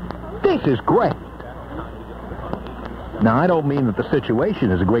 This is great. Now, I don't mean that the situation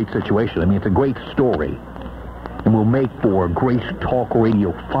is a great situation. I mean, it's a great story, and will make for great talk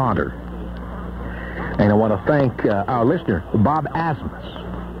radio fodder. And I want to thank our listener, Bob Asmus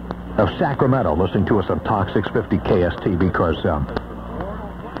of Sacramento, listening to us on Talk 650 KST, because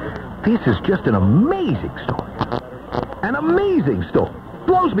this is just an amazing story. An amazing story.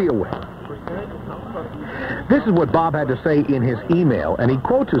 Blows me away. This is what Bob had to say in his email, and he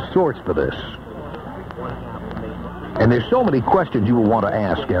quotes his source for this. And there's so many questions you will want to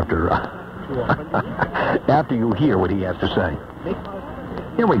ask after you hear what he has to say.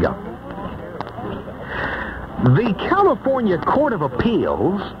 Here we go. The California Court of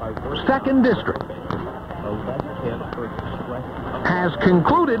Appeals, 2nd District, has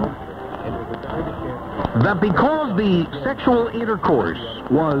concluded that because the sexual intercourse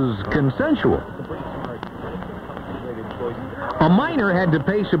was consensual, a minor had to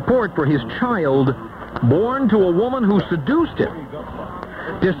pay support for his child born to a woman who seduced him,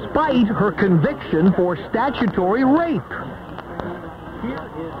 despite her conviction for statutory rape.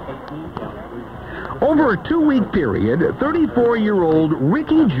 Over a 2-week period, 34-year-old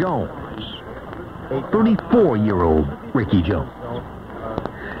Ricky Jones, 34-year-old Ricky Jones,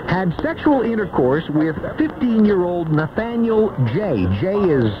 had sexual intercourse with 15-year-old Nathaniel J. J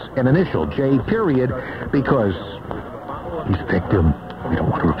is an initial, J period, because he's a victim. We don't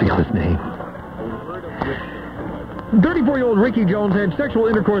want to reveal his name. 34-year-old Ricky Jones had sexual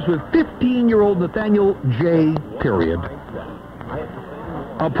intercourse with 15-year-old Nathaniel J. period,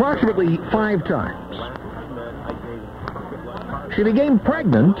 approximately 5 times. She became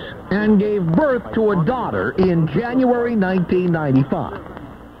pregnant and gave birth to a daughter in January 1995.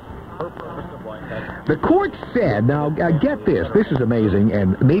 The court said, now get this, this is amazing,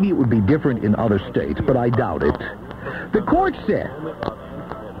 and maybe it would be different in other states, but I doubt it. The court said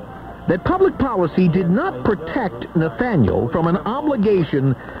that public policy did not protect Nathaniel from an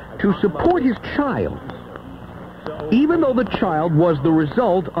obligation to support his child, even though the child was the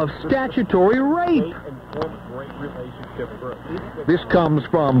result of statutory rape. This comes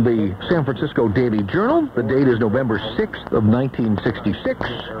from the San Francisco Daily Journal. The date is November 6th of 1966.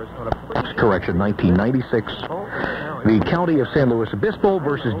 Correction, 1996. The County of San Luis Obispo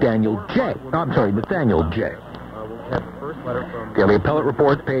versus Nathaniel J. Okay, the appellate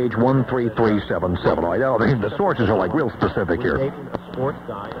report, page 13377. I know the sources are like real specific here.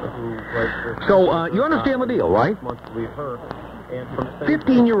 So, you understand the deal, right?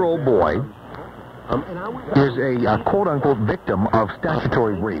 15-year-old boy is a quote-unquote victim of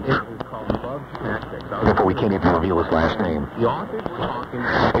statutory rape. Therefore, we can't even reveal his last name.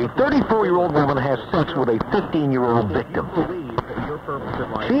 A 34-year-old woman has sex with a 15-year-old victim.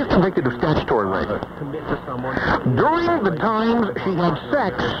 She is convicted of statutory rape. During the times she had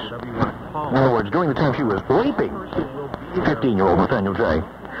sex, in other words, during the time she was raping 15-year-old Nathaniel J.,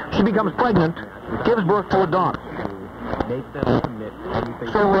 she becomes pregnant, gives birth to a daughter.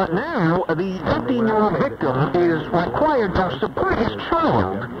 So now the 15-year-old victim is required to support his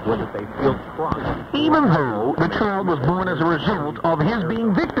child, even though the child was born as a result of his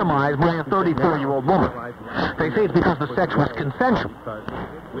being victimized by a 34-year-old woman. They say it's because the sex was consensual.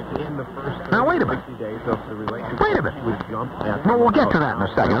 Now, wait a minute. Well, we'll get to that in a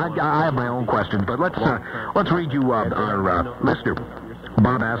second. I have my own questions, but let's read you our listener,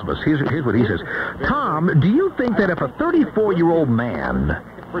 Bob Asmus. Here's what he says. Tom, do you think that if a 34-year-old man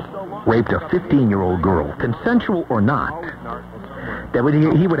raped a 15-year-old girl, consensual or not, that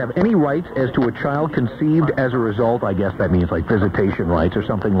he would have any rights as to a child conceived as a result? I guess that means like visitation rights or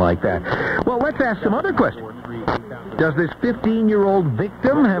something like that. Well, let's ask some other questions. Does this 15-year-old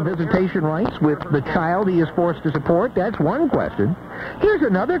victim have visitation rights with the child he is forced to support? That's one question. Here's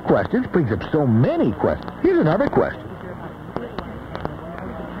another question. This brings up so many questions. Here's another question.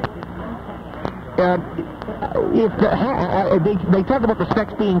 They talk about the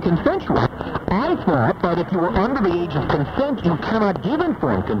sex being consensual. I thought that if you were under the age of consent, you cannot give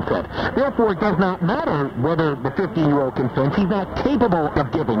informed consent. Therefore, it does not matter whether the 15-year-old consents. He's not capable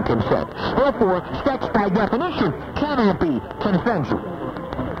of giving consent. Therefore, sex by definition cannot be consensual.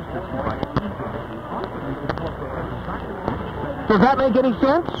 Does that make any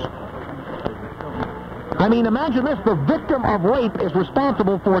sense? I mean, imagine this. The victim of rape is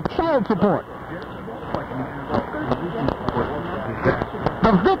responsible for child support.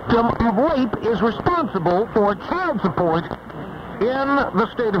 The victim of rape is responsible for child support in the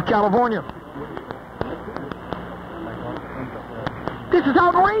state of California. This is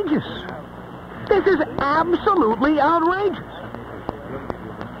outrageous. This is absolutely outrageous.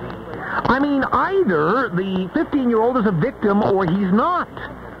 I mean, either the 15-year-old is a victim or he's not.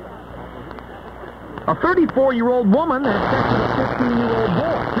 A 34-year-old woman has sex with a 15-year-old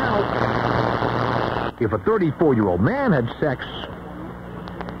boy. Now, if a 34-year-old man had sex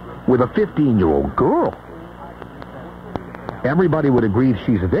with a 15-year-old girl, everybody would agree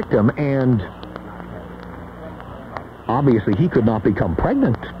she's a victim, and obviously he could not become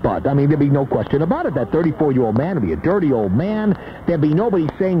pregnant. But, I mean, there'd be no question about it. That 34-year-old man would be a dirty old man. There'd be nobody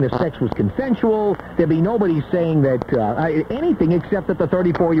saying the sex was consensual. There'd be nobody saying that anything except that the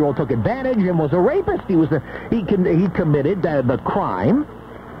 34-year-old took advantage and was a rapist. He committed the crime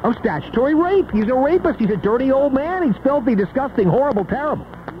of statutory rape. He's a rapist. He's a dirty old man. He's filthy, disgusting, horrible, terrible.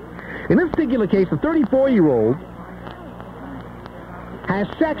 In this particular case, the 34-year-old has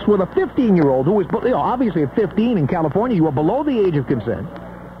sex with a 15-year-old who is, obviously at 15 in California, you are below the age of consent.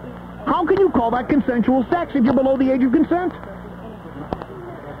 How can you call that consensual sex if you're below the age of consent?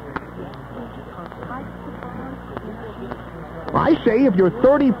 I say if you're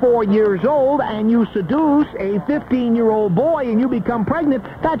 34 years old and you seduce a 15-year-old boy and you become pregnant,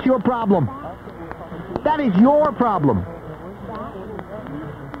 that's your problem. That is your problem.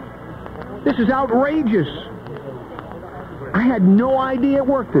 This is outrageous. I had no idea it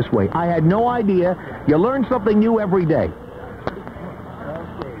worked this way. I had no idea. You learn something new every day.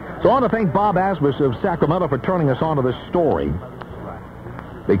 So I want to thank Bob Asmus of Sacramento for turning us on to this story,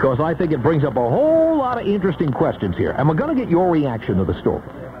 because I think it brings up a whole lot of interesting questions here. And we're going to get your reaction to the story.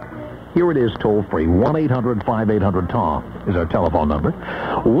 Here it is, toll-free. 1-800-5800-TOM is our telephone number.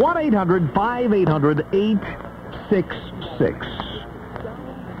 1-800-5800-866.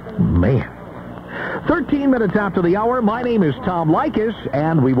 Man. 13 minutes after the hour, my name is Tom Leykis,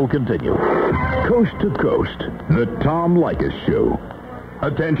 and we will continue. Coast to Coast, the Tom Leykis Show.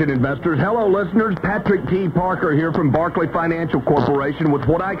 Attention investors, hello listeners, Patrick T. Parker here from Barclay Financial Corporation with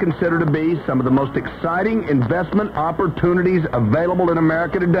what I consider to be some of the most exciting investment opportunities available in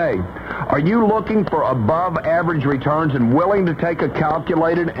America today. Are you looking for above average returns and willing to take a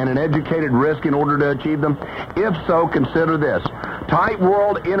calculated and an educated risk in order to achieve them? If so, consider this. Tight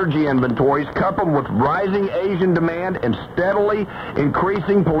world energy inventories coupled with rising Asian demand and steadily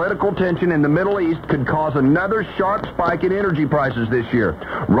increasing political tension in the Middle East could cause another sharp spike in energy prices this year.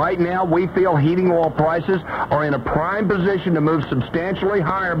 Right now, we feel heating oil prices are in a prime position to move substantially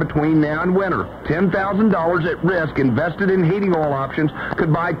higher between now and winter. $10,000 at risk invested in heating oil options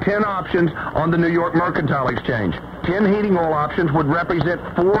could buy 10 options on the New York Mercantile Exchange. 10 heating oil options would represent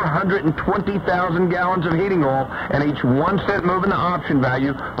 420,000 gallons of heating oil, and each 1 cent move in the option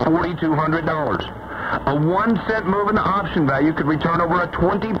value, $4,200. A 1 cent move in the option value could return over a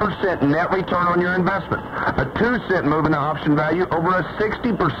 20% net return on your investment. A 2 cent move in the option value over a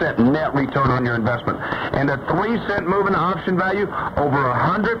 60% net return on your investment. And a 3 cent move in the option value over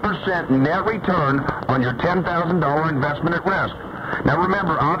 100% net return on your $10,000 investment at risk. Now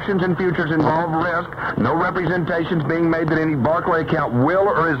remember, options and futures involve risk. No representations being made that any Barclay account will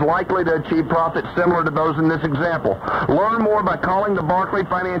or is likely to achieve profits similar to those in this example. Learn more by calling the Barclay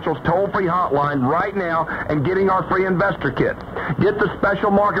Financial's toll-free hotline right now and getting our free investor kit. Get the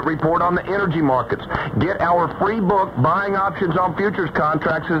special market report on the energy markets. Get our free book, Buying Options on Futures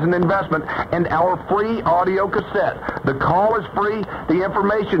Contracts as an Investment, and our free audio cassette. The call is free, the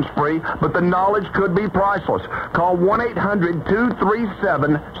information's free, but the knowledge could be priceless. Call 1-800-237-6527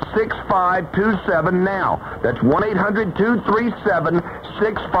 now. That's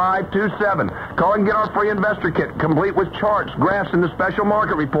 1-800-237-6527. Call and get our free investor kit, complete with charts, graphs, and the special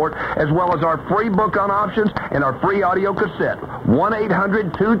market report, as well as our free book on options and our free audio cassette.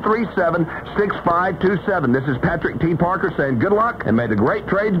 1-800-237-6527. This is Patrick T. Parker saying good luck, and may the great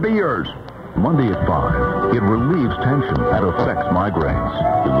trades be yours. Monday at 5. It relieves tension and affects migraines,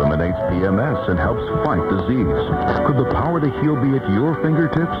 eliminates PMS, and helps fight disease. Could the power to heal be at your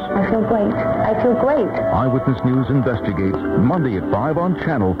fingertips? I feel great. I feel great. Eyewitness News investigates Monday at 5 on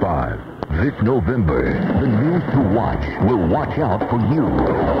Channel 5. This November, the news to watch will watch out for you.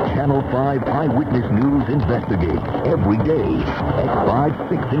 Channel 5 Eyewitness News investigates every day at 5,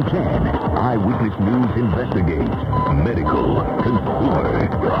 6, and 10. Eyewitness News investigates medical, consumer,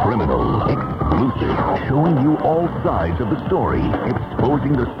 criminal, exclusive, showing you all sides of the story,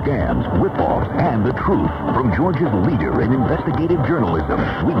 exposing the scams, rip-offs, and the truth from Georgia's leader in investigative journalism.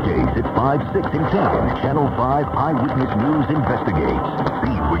 Weekdays at 5, 6, and 10. Channel 5 Eyewitness News investigates.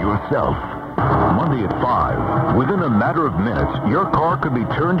 See for yourself. Monday at 5. Within a matter of minutes, your car could be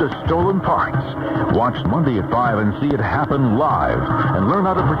turned to stolen parts. Watch Monday at 5 and see it happen live. And learn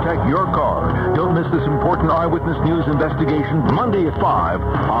how to protect your car. Don't miss this important Eyewitness News investigation Monday at 5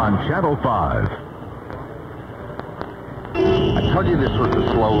 on Channel 5. I told you this was a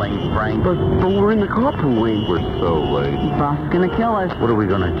slow lane, Frank. But we're in the carpool lane. We're so late. Boss is gonna kill us. What are we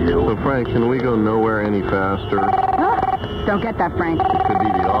gonna do? So, Frank, can we go nowhere any faster? Huh? Don't get that, Frank. It could be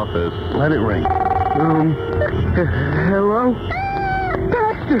the office. Let it ring. Hello?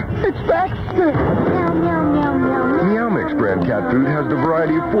 Baxter! It's Baxter! Meow, meow, meow, meow. Meow Mix brand cat food has the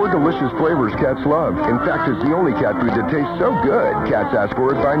variety of 4 delicious flavors cats love. In fact, it's the only cat food that tastes so good, cats ask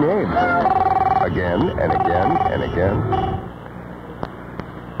for it by name. Again and again and again.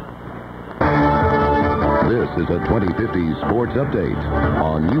 This is a 2050 Sports Update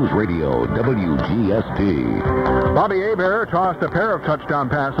on News Radio WGST. Bobby Hebert tossed a pair of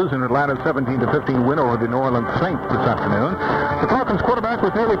touchdown passes in Atlanta's 17-15 win over the New Orleans Saints this afternoon. The Falcons quarterback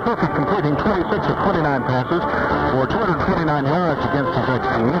was nearly perfect, completing 26 of 29 passes for 229 yards against his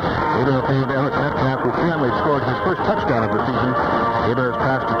ex-team. Hebert favored Eric Metcalf, who finally scored his first touchdown of the season. Hebert's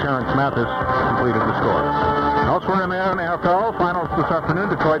pass to Terrence Mathis completed the score. Elsewhere in the NFL, finals this afternoon,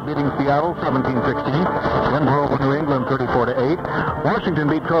 Detroit beating Seattle 17-16. Denver over New England 34-8. Washington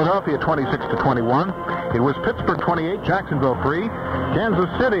beat Philadelphia 26-21. It was Pittsburgh 28, Jacksonville 3. Kansas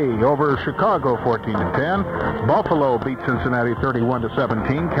City over Chicago 14-10. Buffalo beat Cincinnati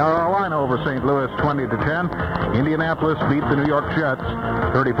 31-17. Carolina over St. Louis 20-10. Indianapolis beat the New York Jets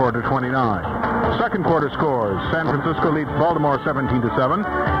 34-29. Second quarter scores. San Francisco leads Baltimore 17-7.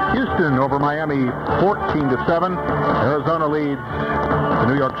 Houston over Miami 14-7. Arizona leads the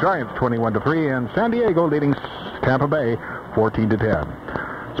New York Giants 21-3, and San Diego leading Tampa Bay 14-10.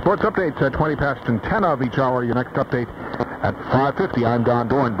 Sports updates at 20 past 10 of each hour. Your next update at 5:50. I'm Don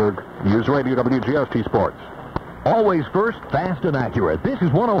Dornberg, News Radio WGST Sports. Always first, fast, and accurate. This is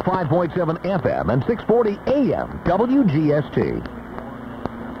 105.7 FM and 640 AM WGST.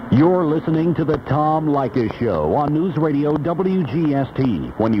 You're listening to the Tom Leykis Show on News Radio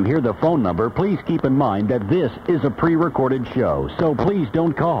WGST. When you hear the phone number, please keep in mind that this is a pre-recorded show, so please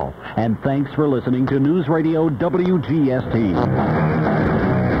don't call. And thanks for listening to News Radio WGST.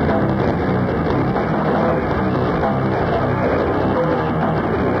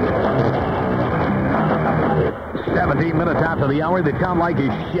 17 minutes after the hour, the Tom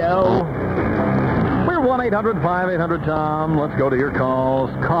Leykis Show. We're 1-800-5800-TOM. Let's go to your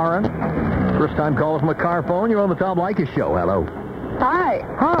calls. Karen, first-time calls from a car phone. You're on the Tom Leykis Show. Hello. Hi.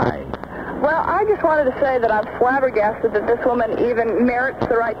 Hi. Well, I just wanted to say that I'm flabbergasted that this woman even merits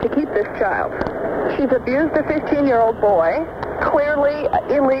the right to keep this child. She's abused a 15-year-old boy, clearly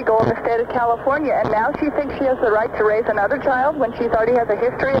illegal in the state of California, and now she thinks she has the right to raise another child when she's already has a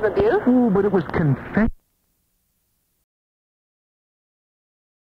history of abuse? Ooh, but it was confessed.